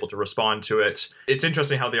they're not able to respond to it. It's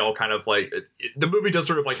interesting how they all kind of like, the movie does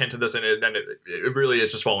sort of like hint at this, and it really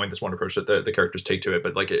is just following this one approach that the characters take to it.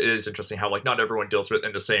 But like, it is interesting how like not everyone deals with it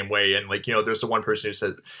in the same way. And like, there's the one person who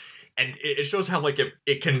said, and it shows how like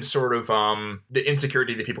it can sort of the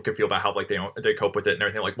insecurity that people can feel about how like they cope with it and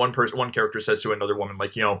everything. Like one character says to another woman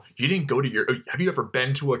like, you didn't go to have you ever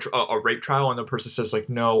been to a rape trial? And the person says like,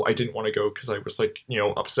 no, I didn't want to go because I was like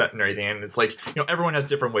upset and everything. And it's like everyone has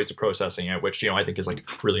different ways of processing it, which I think is like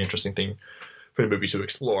a really interesting thing for the movie to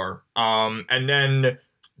explore. And then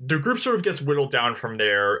the group sort of gets whittled down from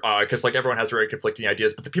there because like everyone has very conflicting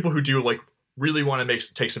ideas, but the people who do like really want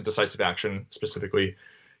to take some decisive action, specifically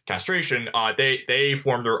castration, they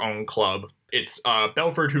form their own club. It's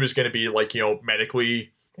Belford who is going to be like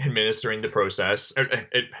medically administering the process.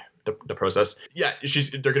 The process. Yeah,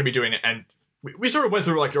 they're going to be doing it, and we sort of went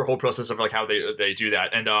through like their whole process of like how they do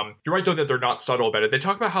that. And you're right though that they're not subtle about it. They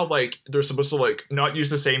talk about how like they're supposed to like not use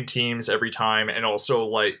the same teams every time, and also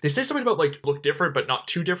like they say something about like look different but not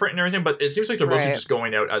too different and everything. But it seems like they're mostly just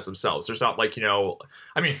going out as themselves. There's not like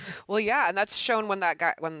I mean, well, yeah, and that's shown when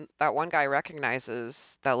that one guy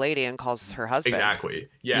recognizes that lady and calls her husband. Exactly.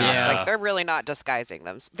 Yeah. Like they're really not disguising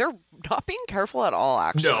them. They're not being careful at all.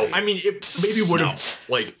 Actually, no. I mean, it maybe would have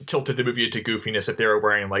like tilted the movie into goofiness if they were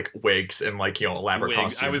wearing like wigs and like elaborate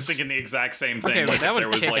costumes. I was thinking the exact same thing. Okay, like that would there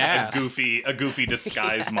was kick like ass. a goofy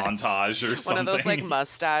disguise montage or something. One of those like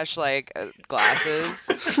mustache like glasses.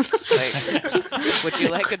 Like, would you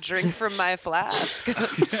like a drink from my flask?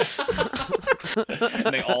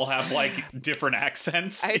 And they all have like different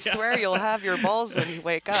accents. I swear you'll have your balls when you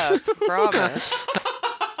wake up. Promise.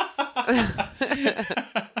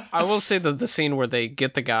 I will say that the scene where they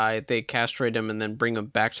get the guy, they castrate him, and then bring him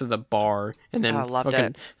back to the bar, and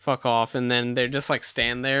then fuck off, and then they're just like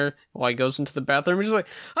stand there while he goes into the bathroom. He's just like,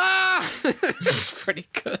 ah, it's pretty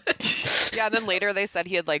good. Yeah, and then later they said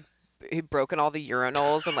he'd broken all the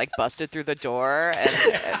urinals and like busted through the door, and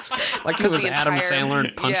like it was Adam Sandler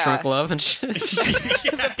and Punch Drunk Love and shit.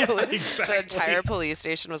 The entire police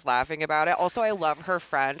station was laughing about it. Also, I love her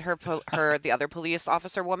friend, the other police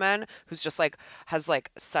officer woman, who's just like has like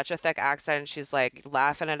such a thick accent. She's like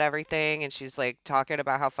laughing at everything, and she's like talking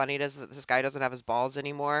about how funny it is that this guy doesn't have his balls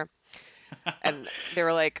anymore. And they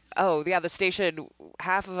were like, "Oh yeah, the station.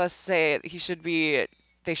 Half of us say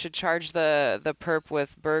they should charge the perp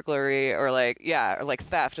with burglary or like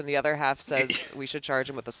theft, and the other half says we should charge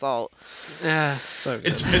him with assault." Yeah, so good.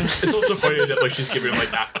 It's also funny that like she's giving like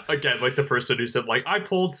again like the person who said like I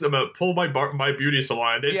pulled my beauty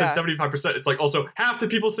salon. They said 75%. It's like also half the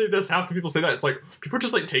people say this, half the people say that. It's like people are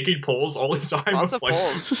just like taking polls all the time. Lots of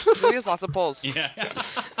polls. Really is lots of polls. Yeah.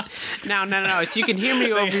 No. It's, you can hear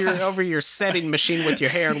me over your setting machine with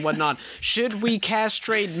your hair and whatnot. Should we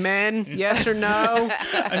castrate men? Yes or no?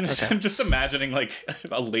 I'm just imagining like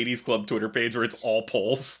a ladies club Twitter page where it's all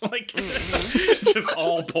polls, like just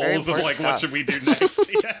all polls of like what should we do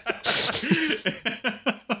next.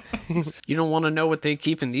 You don't want to know what they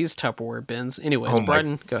keep in these Tupperware bins. Anyways,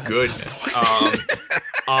 Bryden, go ahead. Goodness.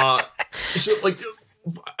 So like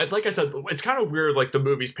I said, it's kind of weird, like the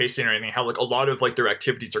movie's pacing or anything, how like a lot of like their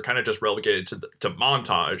activities are kind of just relegated to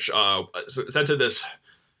montage. Sent to this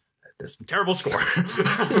terrible score.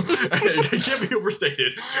 It can't be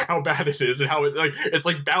overstated how bad it is and how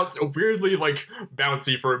it's weirdly like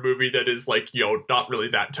bouncy for a movie that is like not really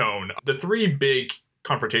that tone. The three big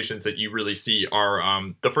confrontations that you really see are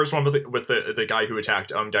the first one with the guy who attacked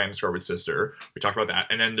Diana Scarwood's sister. We talked about that,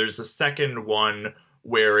 and then there's the second one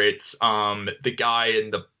where it's the guy in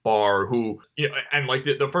the bar who and like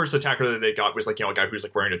the first attacker that they got was like a guy who's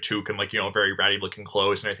like wearing a toque and like very ratty looking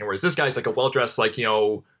clothes and everything, whereas this guy's like a well dressed like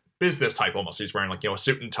business type almost. He's wearing like a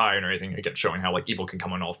suit and tie and everything, again showing how like evil can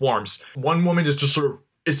come in all forms. One woman is just sort of,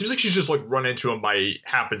 it seems like she's just like run into him by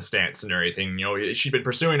happenstance and everything. She'd been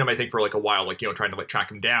pursuing him I think for like a while, like trying to like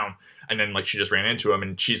track him down, and then like she just ran into him,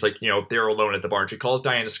 and she's like they're alone at the bar, and she calls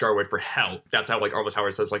Diana Scarwood for help. That's how like Arliss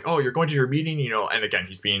Howard says like, oh, you're going to your meeting, and again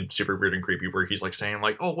he's being super weird and creepy where he's like saying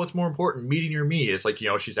like, oh, what's more important, meeting or me? It's like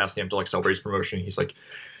she's asking him to like celebrate his promotion, he's like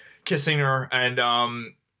kissing her, and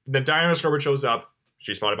then Diana Scarwood shows up.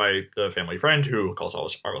 She's spotted by the family friend who calls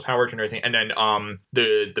Arliss Howard and everything, and then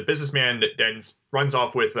the businessman then runs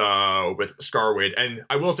off with Scarwood. And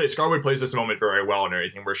I will say Scarwood plays this moment very well and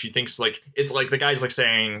everything, where she thinks like it's like the guy's like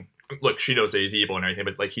saying, look, she knows that he's evil and everything,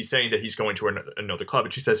 but like he's saying that he's going to another club,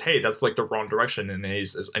 and she says, hey, that's like the wrong direction, and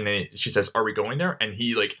then she says, are we going there? And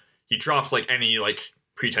he drops like any like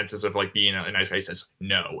pretenses of like being a nice guy. He says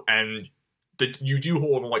no, and you do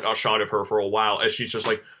hold like a shot of her for a while as she's just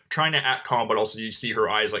like trying to act calm, but also you see her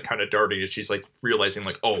eyes like kind of darting as she's like realizing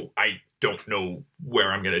like, oh, I don't know what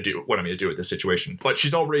I'm gonna do with this situation. But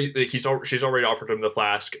she's already like, she's already offered him the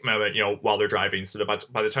flask, while they're driving. So that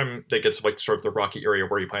by the time they get to like sort of the rocky area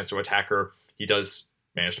where he plans to attack her, he does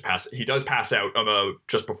manage to pass. He does pass out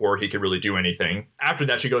just before he can really do anything. After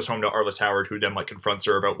that, she goes home to Arliss Howard, who then like confronts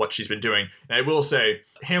her about what she's been doing. And I will say,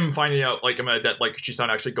 him finding out like that like she's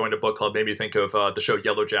not actually going to book club made me think of the show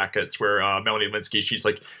Yellow Jackets, where Melanie Lynskey, she's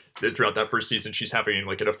like throughout that first season, she's having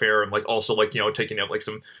like an affair and like also like, you know, taking out like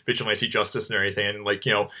some vigilante justice and everything. And like,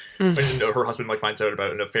 you know, when her husband like finds out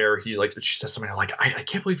about an affair, he like, she says something like, I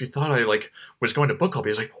can't believe you thought I like was going to book club. He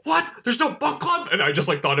was like, what? There's no book club? And I just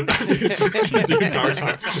like thought of that the entire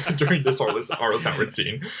time during this Arliss Howard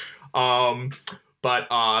scene.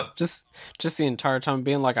 But just the entire time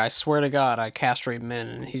being like, I swear to God, I castrate men,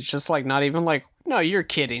 and he's just like not even like, no, you're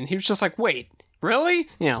kidding. He was just like, wait, really?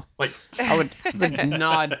 You know, like I would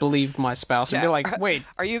not believe my spouse and be like, wait,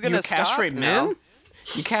 are you gonna castrate stop? men? No.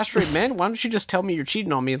 You castrate men? Why don't you just tell me you're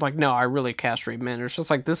cheating on me? Like, no, I really castrate men. It's just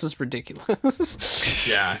like, this is ridiculous.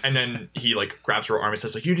 Yeah, and then he like grabs her arm and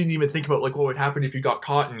says like, you didn't even think about like what would happen if you got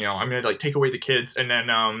caught, and you know, I'm gonna like take away the kids. And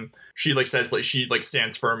then she like says like she like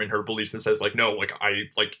stands firm in her beliefs and says like, no, like I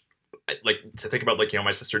like to think about like, you know,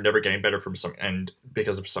 my sister never getting better from some, and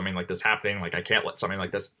because of something like this happening, like I can't let something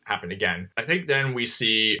like this happen again. I think then we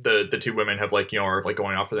see the two women have like, you know, are like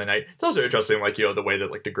going off for the night. It's also interesting like, you know, the way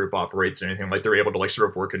that like the group operates and anything, like they're able to like sort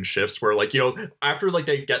of work in shifts where like, you know, after like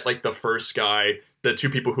they get like the first guy, the two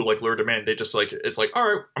people who like lured him in, they just like, it's like, all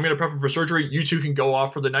right, I'm gonna prep him for surgery, you two can go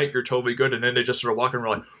off for the night, you're totally good. And then they just sort of walk and we're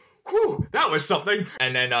like, whew, that was something.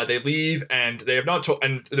 And then they leave, and they have not told,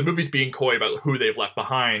 and the movie's being coy about who they've left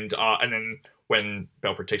behind. And then when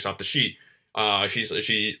Belfort takes off the sheet,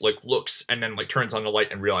 she like looks and then like turns on the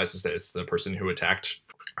light and realizes that it's the person who attacked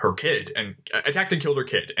her kid and killed her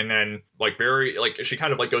kid. And then like very like she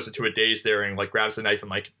kind of like goes into a daze there and like grabs the knife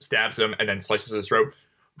and like stabs him and then slices his throat.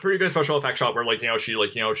 Pretty good special effect shot where like, you know,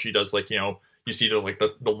 she does like, you know, you see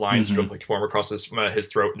the lines sort of like form across his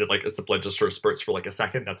throat, and like as the blood just sort of spurts for like a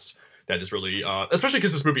second. That is really especially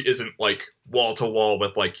because this movie isn't like wall to wall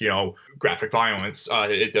with like, you know, graphic violence.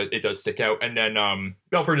 It does stick out. And then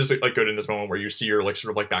Belfort is like good in this moment where you see her like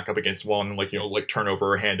sort of like back up against the wall and like, you know, like turn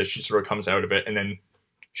over her hand as she sort of comes out of it, and then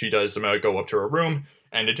she does go up to her room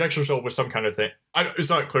and injects herself with some kind of thing.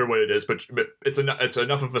 It's not clear what it is, but it's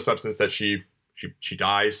enough of a substance that she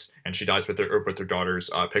dies, and she dies with her daughter's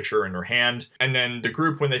picture in her hand. And then the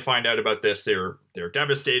group, when they find out about this, they're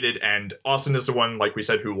devastated, and Austin is the one, like we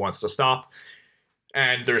said, who wants to stop.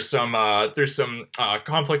 And there's some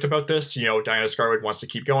conflict about this. You know, Diana Scarwood wants to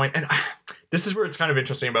keep going, and this is where it's kind of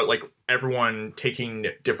interesting about like everyone taking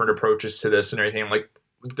different approaches to this and everything. Like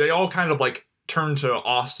they all kind of like turn to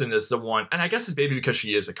Austin as the one, and I guess it's maybe because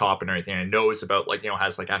she is a cop and everything and knows about like, you know,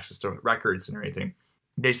 has like access to records and everything.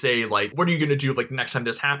 They say, like, what are you going to do, like, next time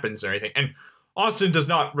this happens and everything? And Austin does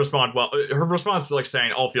not respond well. Her response to, like,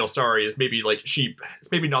 saying, I'll feel sorry is maybe, like,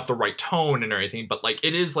 it's maybe not the right tone and everything, but, like,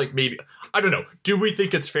 it is, like, maybe, I don't know. Do we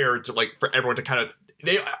think it's fair to, like, for everyone to kind of,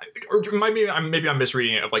 maybe I'm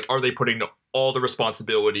misreading it, of, like, are they putting all the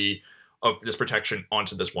responsibility of this protection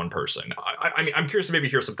onto this one person? I mean, I'm curious to maybe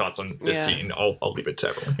hear some thoughts on this scene. I'll leave it to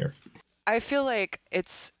everyone here. I feel like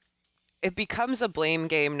it becomes a blame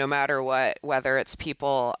game no matter what, whether it's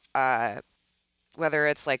people, whether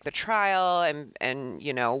it's like the trial and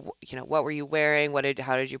you know, what were you wearing?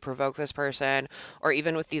 How did you provoke this person? Or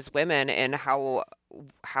even with these women, and how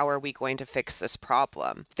are we going to fix this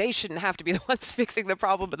problem? They shouldn't have to be the ones fixing the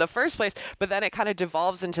problem in the first place. But then it kind of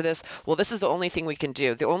devolves into this, well, this is the only thing we can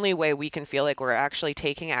do. The only way we can feel like we're actually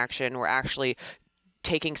taking action, we're actually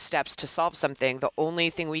taking steps to solve something, the only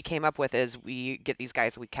thing we came up with is we get these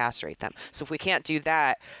guys, we castrate them. So if we can't do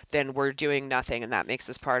that, then we're doing nothing, and that makes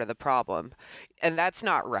us part of the problem. And that's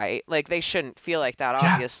not right. Like, they shouldn't feel like that,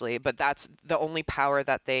 obviously, but that's the only power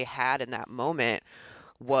that they had in that moment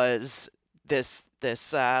was this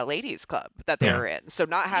ladies club that they were in. So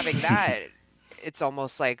not having that, it's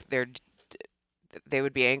almost like they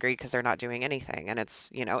would be angry because they're not doing anything. And it's,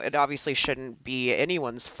 you know, it obviously shouldn't be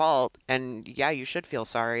anyone's fault. And yeah, you should feel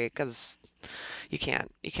sorry because you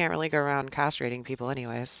can't really go around castrating people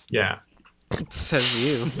anyways. Yeah. Says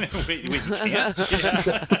you. Wait, you can't?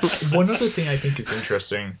 Yeah. One other thing I think is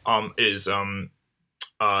interesting is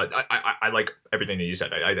I like everything that you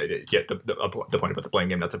said. I get the point about the blame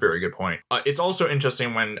game. That's a very good point. It's also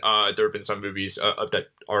interesting when there have been some movies that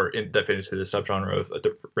fit into the subgenre of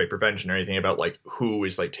the rape revenge and everything about like who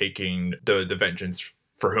is like taking the vengeance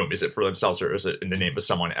for whom. Is it for themselves or is it in the name of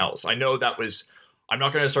someone else? I know that was. I'm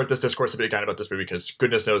not going to start this discourse again about this movie because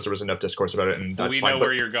goodness knows there was enough discourse about it, and that's we fine. know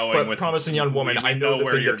where you're going. But with Promising Young Woman, I know the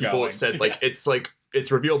thing that people have said, like it's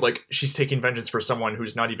revealed like she's taking vengeance for someone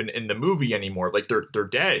who's not even in the movie anymore. Like they're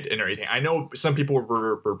dead and everything. I know some people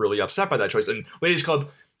were really upset by that choice. And Ladies Club,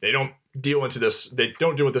 they don't deal into this. They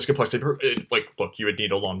don't deal with this complexity. Like, look, you would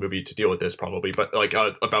need a long movie to deal with this probably, but like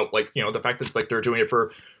about like the fact that like they're doing it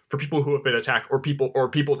for people who have been attacked or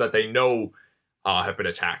people that they know have been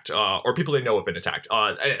attacked, or people they know have been attacked.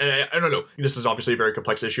 And I don't know. This is obviously a very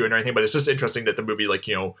complex issue and everything, but it's just interesting that the movie, like,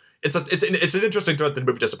 it's an interesting thread that the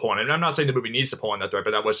movie doesn't pull on. And I'm not saying the movie needs to pull on that thread, but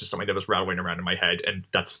that was just something that was rattling around in my head, and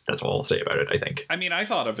that's all I'll say about it, I think. I mean, I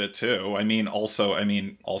thought of it too.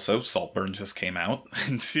 Also, Saltburn just came out,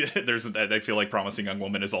 and I feel like Promising Young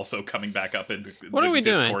Woman is also coming back up in the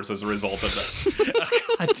discourse as a result of that.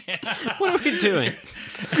 God damn. What are we doing?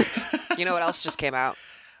 You know what else just came out?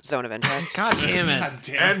 Zone of Interest. God damn it. God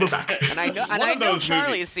damn it. And we're back. And I know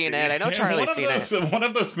Charlie's seen it. I know Charlie's seen it. One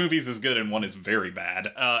of those movies is good and one is very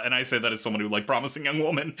bad. And I say that as someone who liked Promising Young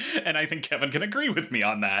Woman, and I think Kevin can agree with me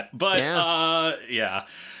on that. But, yeah.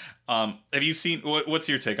 Have you seen, what's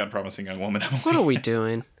your take on Promising Young Woman, Emily? What are we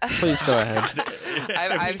doing? Please go ahead.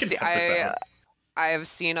 I've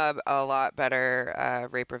seen a lot better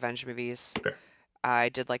rape revenge movies. Okay. I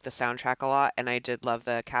did like the soundtrack a lot, and I did love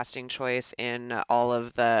the casting choice in all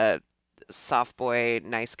of the soft boy,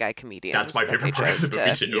 nice guy comedians. That's my favorite part of the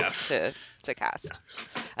movie too. Yes. To cast.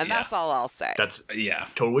 And that's all I'll say. That's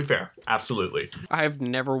totally fair. Absolutely. I've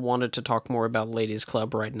never wanted to talk more about Ladies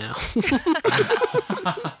Club right now.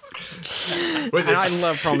 And I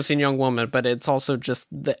love Promising Young Woman, but it's also just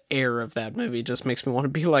the air of that movie just makes me want to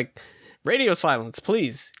be like, radio silence,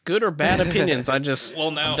 please. Good or bad opinions. I'm done.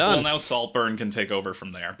 Well, now Saltburn can take over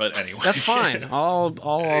from there. But anyway, that's fine. All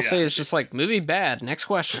I'll say is just like, movie bad. Next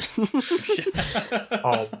question.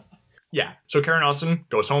 So Karen Austin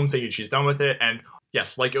goes home thinking she's done with it, and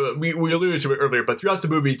yes, like we alluded to it earlier, but throughout the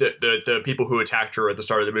movie, the people who attacked her at the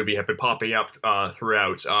start of the movie have been popping up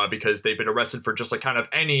throughout because they've been arrested for just like kind of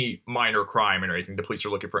any minor crime and everything. The police are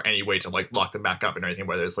looking for any way to like lock them back up and everything,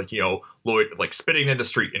 whether it's like, Lloyd like spitting in the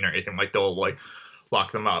street and everything, like they'll like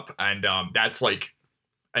lock them up. And that's like,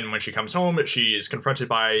 and when she comes home, she is confronted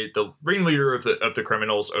by the ringleader of the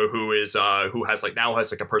criminals, who has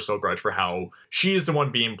a personal grudge for how she is the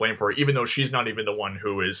one being blamed for it, even though she's not even the one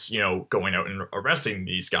who is going out and arresting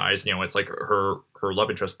these guys. It's like her love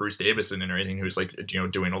interest, Bruce Davison, and everything, who's like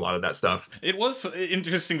doing a lot of that stuff. It was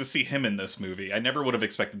interesting to see him in this movie. I never would have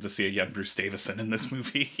expected to see a young Bruce Davison in this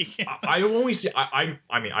movie. I always see. I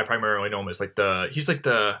mean, I primarily know him as like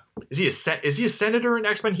is he a senator in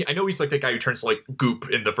X-Men? I know he's like the guy who turns to like goop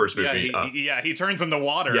in the first movie. He turns into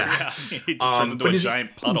water. Yeah. He just turns into a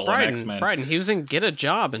giant puddle in X-Men. Brighton, he was in Get a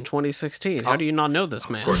Job in 2016. How do you not know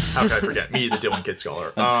this man? Of course, how could I forget? Me, the Dylan Kid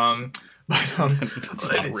Scholar.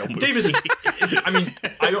 Davison, I mean,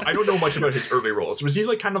 I don't know much about his early roles. Was he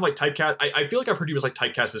like kind of like typecast? I feel like I've heard he was like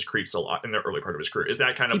typecast as creeps a lot in the early part of his career. Is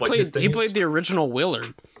that kind of his thing? He played the original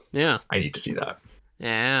Willard. Yeah. I need to see that.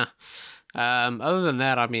 Yeah. Other than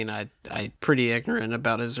that, I mean, I'm pretty ignorant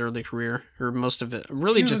about his early career, or most of it.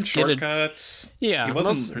 Really, just Shortcuts. He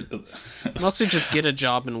wasn't. Mostly just Get a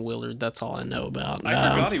Job in Willard. That's all I know about.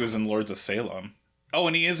 I forgot he was in Lords of Salem. Oh,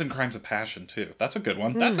 and he is in Crimes of Passion too. That's a good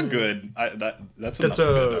one. That's a good. That's a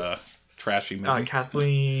good trashy movie.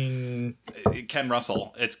 Ken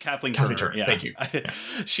Russell. It's Kathleen Turner. Yeah. Thank you.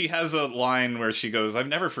 She has a line where she goes, "I've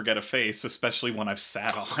never forget a face, especially one I've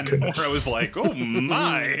sat on." Where I was like, "Oh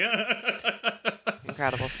my."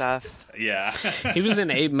 Incredible stuff. Yeah. He was in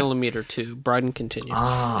 8mm too. Bryden continued.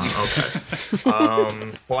 Okay.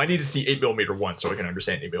 Well, I need to see 8mm 1 so I can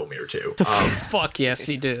understand 8mm 2. Fuck yes,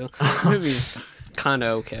 you do. The movie's kind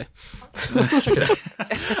of okay. Check it out.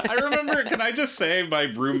 I remember, can I just say, my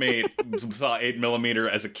roommate saw 8mm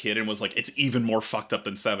as a kid and was like, it's even more fucked up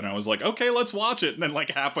than 7. I was like, okay, let's watch it. And then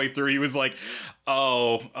like halfway through, he was like,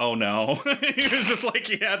 oh no. He was just like,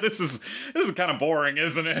 yeah, this is kind of boring,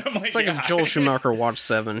 isn't it? I'm like, it's like if Joel Schumacher watched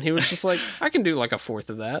 7. He was just like, I can do like a fourth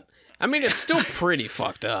of that. I mean, it's still pretty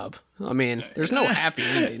fucked up. I mean, there's no happy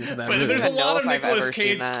ending to that movie. There's a lot of Nicolas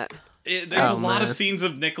Cage. There's a lot man. of scenes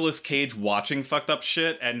of Nicolas Cage watching fucked up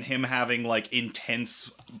shit and him having like intense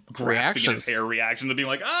grasping in his hair reactions and being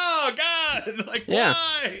like, oh god, like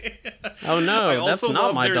why? Oh no, that's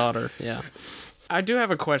not my daughter. Yeah. I do have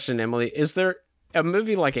a question, Emily. Is there a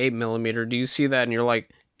movie like 8mm? Do you see that and you're like,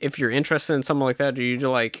 if you're interested in something like that, do you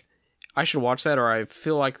like, I should watch that, or I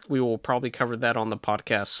feel like we will probably cover that on the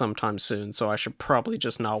podcast sometime soon, so I should probably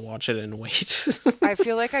just not watch it and wait. I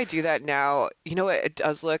feel like I do that now. You know what it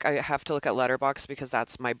does look? I have to look at Letterboxd because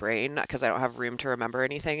that's my brain, because I don't have room to remember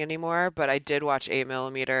anything anymore. But I did watch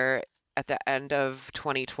 8mm at the end of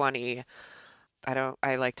 2020.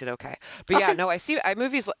 I liked it okay. But yeah, no, I see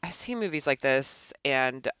movies like this,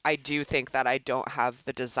 and I do think that I don't have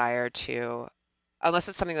the desire to unless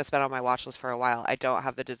it's something that's been on my watch list for a while, I don't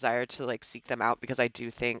have the desire to like seek them out because I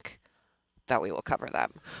do think that we will cover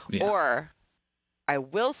them. Yeah. Or I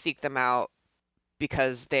will seek them out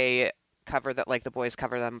because they cover that, like the boys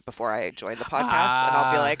cover them before I join the podcast, and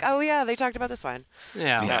I'll be like, oh yeah, they talked about this one.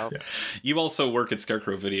 Yeah. So. Yeah. You also work at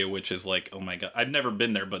Scarecrow Video, which is like, oh my god, I've never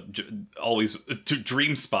been there, but always to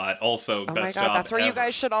Dream Spot. Also, oh best my god, job that's where ever. you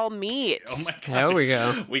guys should all meet. Oh my god, there we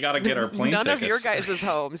go. We got to get our plane None tickets. of your guys'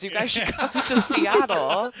 homes. You guys should come to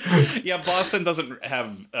Seattle. Yeah, Boston doesn't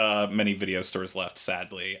have many video stores left,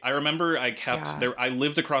 sadly. I remember I kept there. I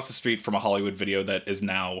lived across the street from a Hollywood Video that is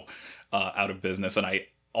now out of business, and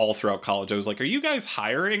all throughout college, I was like, "Are you guys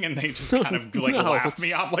hiring?" And they just kind of like laughed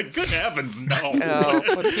me off, like, "Good heavens, no!" No.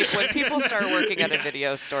 When people start working at a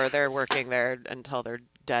video store, they're working there until they're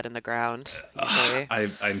dead in the ground.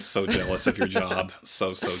 I'm so jealous of your job,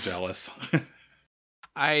 so jealous.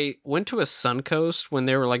 I went to a Suncoast when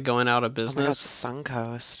they were like going out of business. Oh my God,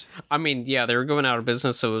 Suncoast. I mean, yeah, they were going out of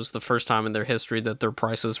business, so it was the first time in their history that their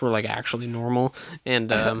prices were like actually normal.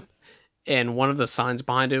 And and one of the signs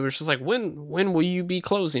behind it was just like, when will you be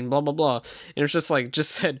closing? Blah blah blah. And it's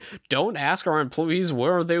just said, don't ask our employees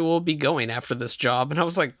where they will be going after this job. And I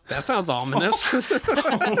was like, that sounds ominous.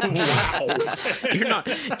 Wow. You're not.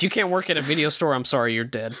 If you can't work at a video store, I'm sorry, you're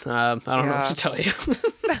dead. I don't know what to tell you.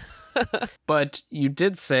 But you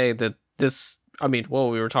did say that this. I mean,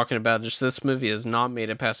 well, we were talking about just this movie is not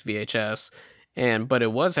made it past VHS, but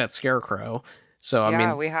it was at Scarecrow. So I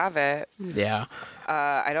mean, we have it. Yeah.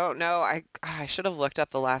 I don't know. I should have looked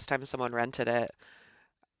up the last time someone rented it.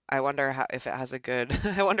 I wonder if it has a good.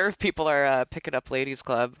 I wonder if people are picking up Ladies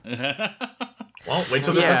Club. Well, wait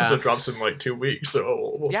till this episode drops in like 2 weeks.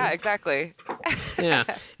 So we'll see. Exactly. Yeah,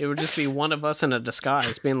 it would just be one of us in a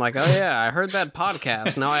disguise, being like, "Oh yeah, I heard that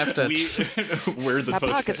podcast. Now I have to." We're the that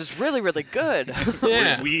podcast is really, really good.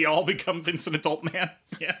 Yeah. We all become Vincent Adult Man.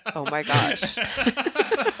 Yeah. Oh my gosh.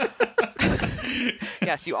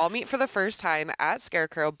 Yes, you all meet for the first time at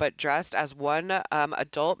Scarecrow, but dressed as one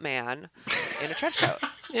adult man in a trench coat.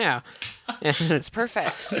 Yeah. It's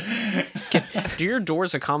perfect. Do your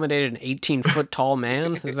doors accommodate an 18-foot tall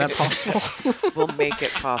man? Is that possible? We'll make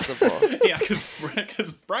it possible. Yeah,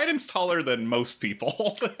 because Bryden's taller than most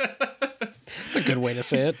people. That's a good way to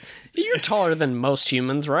say it. You're taller than most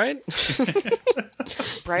humans, right?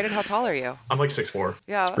 Bryden, how tall are you? I'm like 6'4".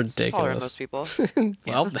 Yeah, it's ridiculous. Taller than most people.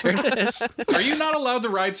 Well, there it is. Are you not allowed to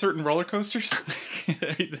ride certain roller coasters?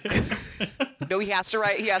 No, he has to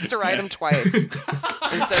ride them twice.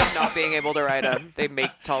 Instead of not being able to ride them, they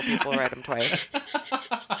make tall people ride them twice.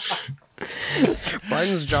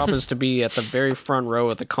 Bryden's job is to be at the very front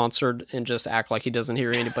row at the concert and just act like he doesn't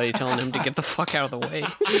hear anybody telling him to get the fuck out of the way.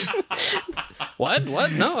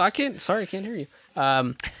 What? No, I can't. Sorry, I can't hear you.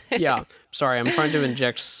 Yeah, sorry. I'm trying to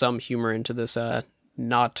inject some humor into this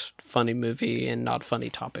not funny movie and not funny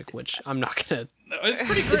topic, which I'm not gonna. It's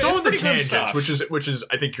pretty. It's all in the tangents, stuff. which is.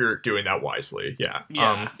 I think you're doing that wisely. Yeah.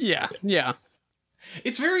 Yeah.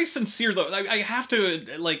 It's very sincere, though. I have to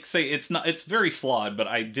say it's very flawed, but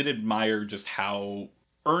I did admire just how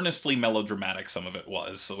earnestly melodramatic some of it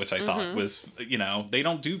was, which I thought was, they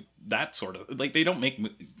don't do that sort of they don't make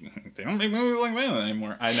movies like that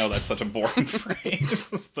anymore. I know that's such a boring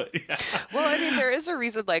phrase, but yeah. Well, I mean, there is a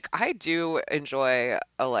reason. Like, I do enjoy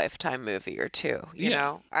a Lifetime movie or two. You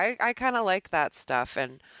know, I kind of like that stuff,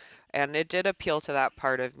 and it did appeal to that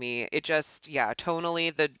part of me. It just,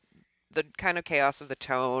 tonally, the kind of chaos of the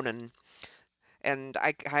tone, and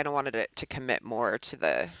I kind of wanted it to commit more to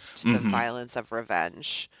the violence of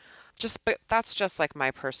revenge. But that's just like my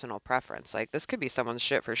personal preference. Like, this could be someone's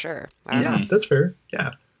shit for sure. I don't know. That's fair.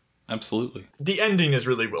 Yeah, absolutely. The ending is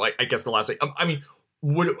really like, I guess the last. I mean,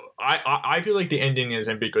 I feel like the ending is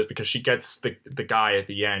ambiguous because she gets the guy at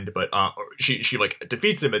the end, but she like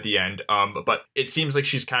defeats him at the end. But it seems like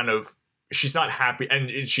she's not happy,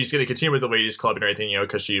 and she's gonna continue with the ladies' club and everything,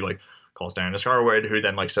 because she like calls Diana Scarwood, who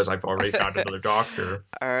then like says, "I've already found another doctor."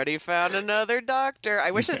 Already found another doctor.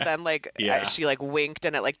 I wish it then she like winked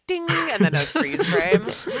and it like ding and then a freeze frame.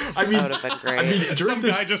 I mean, that would have been great. I mean, some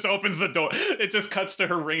guy just opens the door. It just cuts to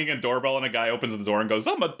her ringing a doorbell, and a guy opens the door and goes,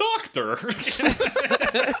 "I'm a doctor."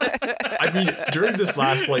 I mean, during this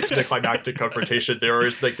last the climactic confrontation, there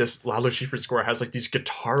is like this Lalo Schifrin score has like these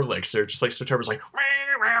guitar licks. They're just like so Trevor's like.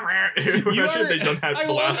 Imagine they don't have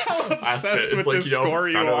the last. How obsessed with this score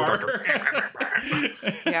you are.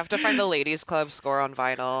 You have to find the Ladies Club score on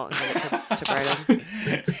vinyl and send it to Bryden.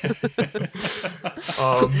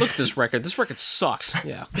 Look at this record. This record sucks.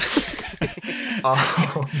 Yeah.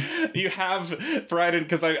 You have Brian,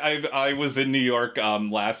 because I was in New York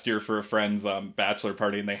last year for a friend's bachelor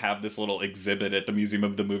party, and they have this little exhibit at the Museum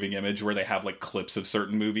of the Moving Image where they have like clips of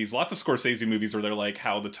certain movies. Lots of Scorsese movies where they're like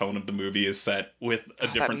how the tone of the movie is set with a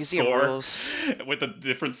different score. With a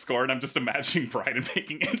different score, and I'm just imagining Brian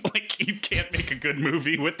making it like you can't make a good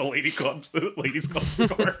movie with the Ladies Club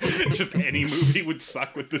score. Just any movie would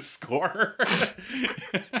suck with this score.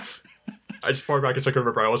 I just far back a second.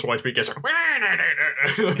 Remember, I also want to be guessing.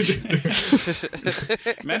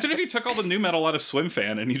 Imagine if you took all the new metal out of Swim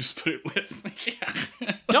Fan and you just put it with.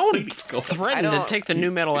 Don't threaten to take the new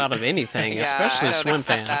metal out of anything, especially Swim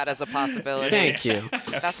Fan. That as a possibility. Thank you.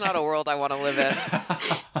 That's not a world I want to live in.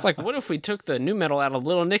 It's like, what if we took the new metal out of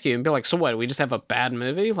Little Nicky and be like, so what? We just have a bad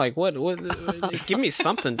movie? Like, what give me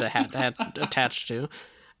something to have attached to.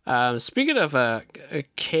 Speaking of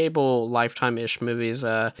cable Lifetime-ish movies,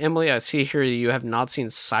 Emily, I see here you have not seen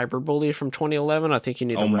Cyberbully from 2011. I think you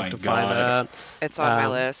need to rectify that. It's on my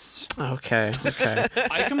list. Okay.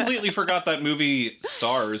 I completely forgot that movie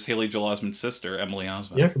stars Haley Joel Osment's sister, Emily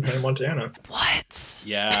Osment. Yeah, from Hannah Montana. What?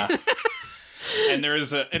 Yeah. And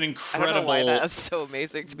there's an incredible... I don't know why that's so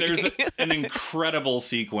amazing to me. There's an incredible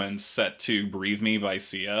sequence set to Breathe Me by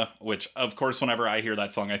Sia, which, of course, whenever I hear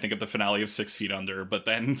that song, I think of the finale of 6 Feet Under, but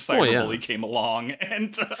then Cyberbully came along,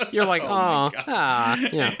 and... You're like, yeah.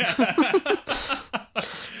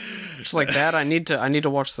 Just like that, I need to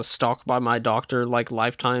watch the Stalk by My Doctor, like,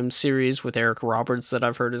 Lifetime series with Eric Roberts that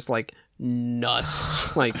I've heard is, like,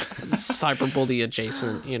 nuts. Like, Cyberbully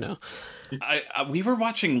adjacent, you know. We were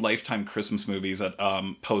watching Lifetime Christmas movies at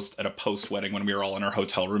a post wedding when we were all in our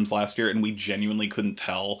hotel rooms last year, and we genuinely couldn't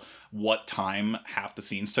tell what time half the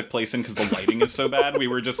scenes took place in because the lighting is so bad. We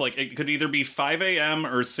were just like, it could either be 5 a.m.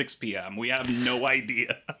 or 6 p.m. We have no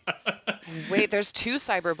idea. Wait, there's 2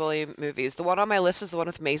 Cyberbully movies. The one on my list is the one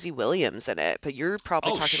with Maisie Williams in it, but you're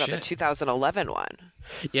probably talking about the 2011 one.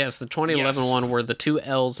 Yes, the 2011 one where the 2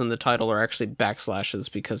 L's in the title are actually backslashes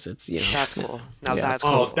because it's, you know. That's cool. Now that's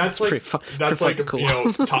cool. Oh, that's like, cool. You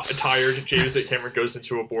know, tired James Cameron goes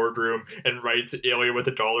into a boardroom and writes alien with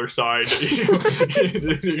a $sign. You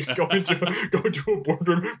know, go into a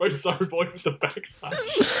boardroom, write Cyberbully with the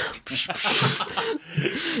backslash.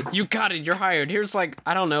 You got it. You're hired. Here's like,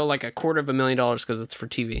 I don't know, like $250,000 because it's for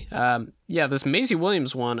TV. Yeah, this Maisie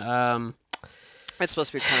Williams one. It's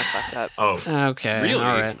supposed to be kind of fucked up. Oh, okay. Really?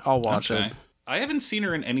 All right, I'll watch it. I haven't seen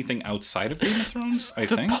her in anything outside of Game of Thrones, I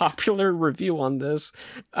think. The popular review on this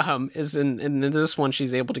is in this one,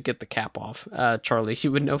 she's able to get the cap off. Charlie,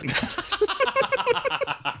 you would know that.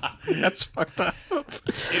 That's fucked up.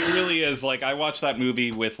 It really is. Like, I watched that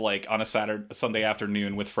movie with, like, on a Sunday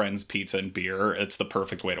afternoon with friends, pizza, and beer. It's the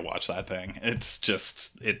perfect way to watch that thing. It's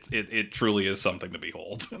just, it truly is something to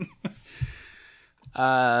behold.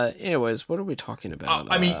 Anyways, what are we talking about?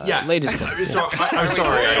 Ladies Club. I'm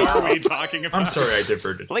sorry. What are we talking about? I'm sorry, I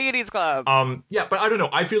diverted. Ladies Club. Yeah, but I don't know.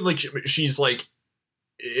 I feel like she's like,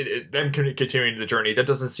 them continuing the journey. That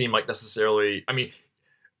doesn't seem like necessarily. I mean,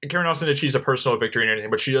 Karen Austin achieves a personal victory and anything,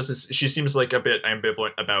 but she seems like a bit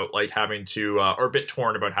ambivalent about like having to, or a bit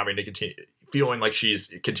torn about having to continue, feeling like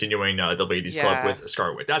she's continuing the Ladies Club with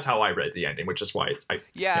Scarlet. That's how I read the ending, which is why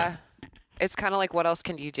it's kind of like, what else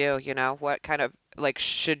can you do? You know, what kind of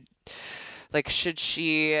should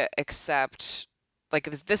she accept? Like,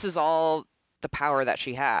 this is all the power that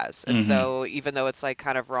she has, and so even though it's like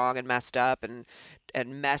kind of wrong and messed up and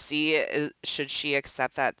messy, should she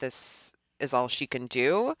accept that this is all she can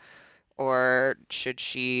do, or should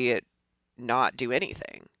she not do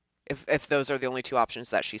anything if those are the only 2 options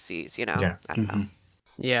that she sees, you know? I don't know.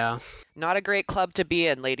 Yeah. Not a great club to be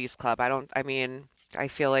in, Ladies Club. I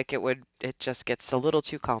feel like it just gets a little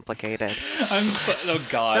too complicated. Oh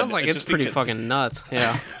God. Sounds like it's pretty fucking nuts.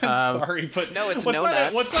 Yeah. I'm sorry, but no, it's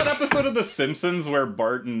nuts. What's that episode of The Simpsons where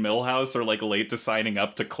Bart and Milhouse are like late to signing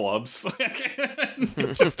up to clubs? And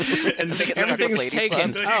everything's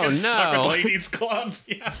taken. Oh no. Stuck with Ladies Club.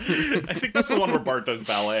 Yeah. I think that's the one where Bart does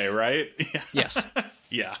ballet, right? Yeah. Yes.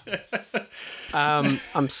 Yeah.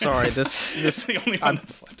 I'm sorry. This the only one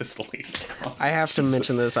that's left is the Ladies Club. I have to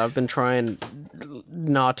mention this. I've been trying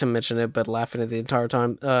not to mention it, but laughing at it the entire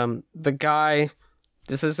time. The guy,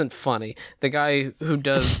 this isn't funny. The guy who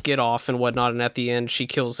does get off and whatnot, and at the end she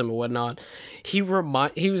kills him and whatnot. He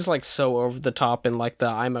was like so over the top and like the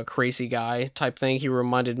I'm a crazy guy type thing. He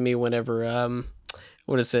reminded me whenever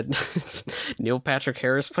what is it? It's Neil Patrick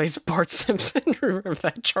Harris plays Bart Simpson. Remember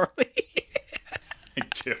that, Charlie? I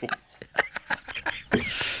do.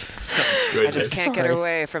 goodness. I just can't get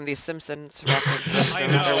away from these Simpsons references. I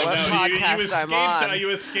No matter what know. podcast You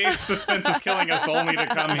escaped Suspense Is Killing Us only to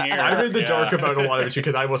come here. I'm in the dark about a lot of it too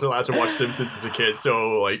because I wasn't allowed to watch Simpsons as a kid.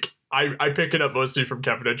 So like I pick it up mostly from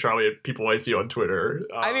Kevin and Charlie and people I see on Twitter.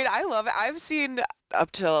 I mean, I love it. I've seen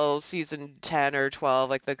up till season 10 or 12,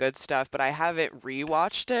 like the good stuff, but I haven't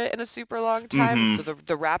rewatched it in a super long time. So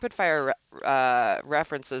the rapid fire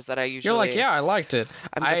references that I usually... You're like, yeah, I liked it.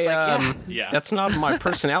 I'm just yeah. That's not my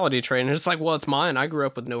personality trait. And it's like, well, it's mine. I grew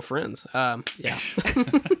up with no friends. Yeah.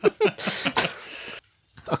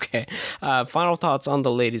 Okay. Final thoughts on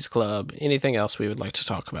the Ladies Club. Anything else we would like to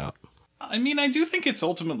talk about? I mean, I do think it's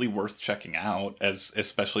ultimately worth checking out,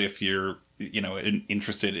 especially if you're,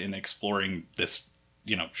 interested in exploring this,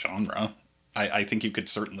 genre. I think you could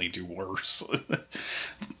certainly do worse.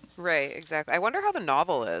 Right, exactly. I wonder how the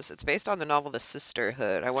novel is. It's based on the novel The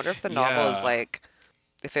Sisterhood. I wonder if the novel is like,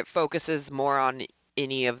 if it focuses more on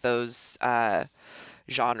any of those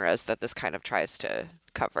genres that this kind of tries to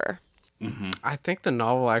cover. Mm-hmm. I think the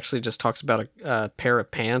novel actually just talks about a pair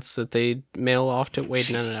of pants that they mail off to...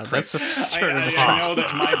 Wait, no. That's a certain... I know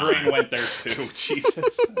that my brain went there too.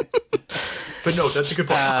 Jesus. But no, that's a good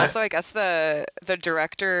point. Also, I guess the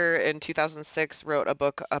director in 2006 wrote a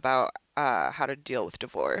book about how to deal with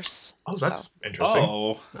divorce. Oh, that's interesting.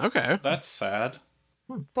 Oh, okay. That's sad.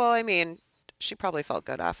 Well, I mean, she probably felt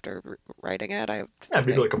good after writing it.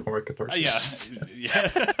 Maybe like a form of catharsis.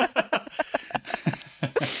 Yeah.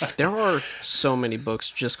 There are so many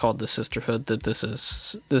books just called The Sisterhood that this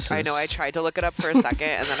is. I know. I tried to look it up for a second,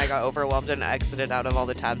 and then I got overwhelmed and exited out of all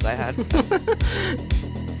the tabs I had.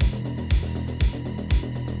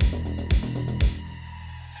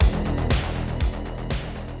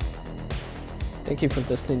 Thank you for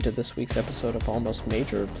listening to this week's episode of Almost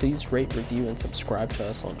Major. Please rate, review, and subscribe to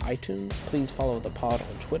us on iTunes. Please follow the pod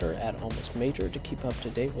on Twitter at Almost Major to keep up to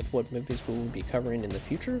date with what movies we will be covering in the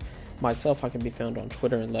future. Myself, I can be found on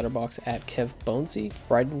Twitter and Letterboxd at KevBonesy.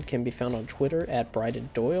 Bryden can be found on Twitter at Bryden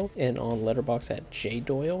Doyle and on Letterboxd at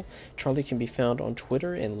JDoyle. Charlie can be found on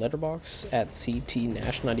Twitter and Letterboxd at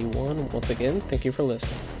CTNash91. Once again, thank you for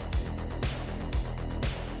listening.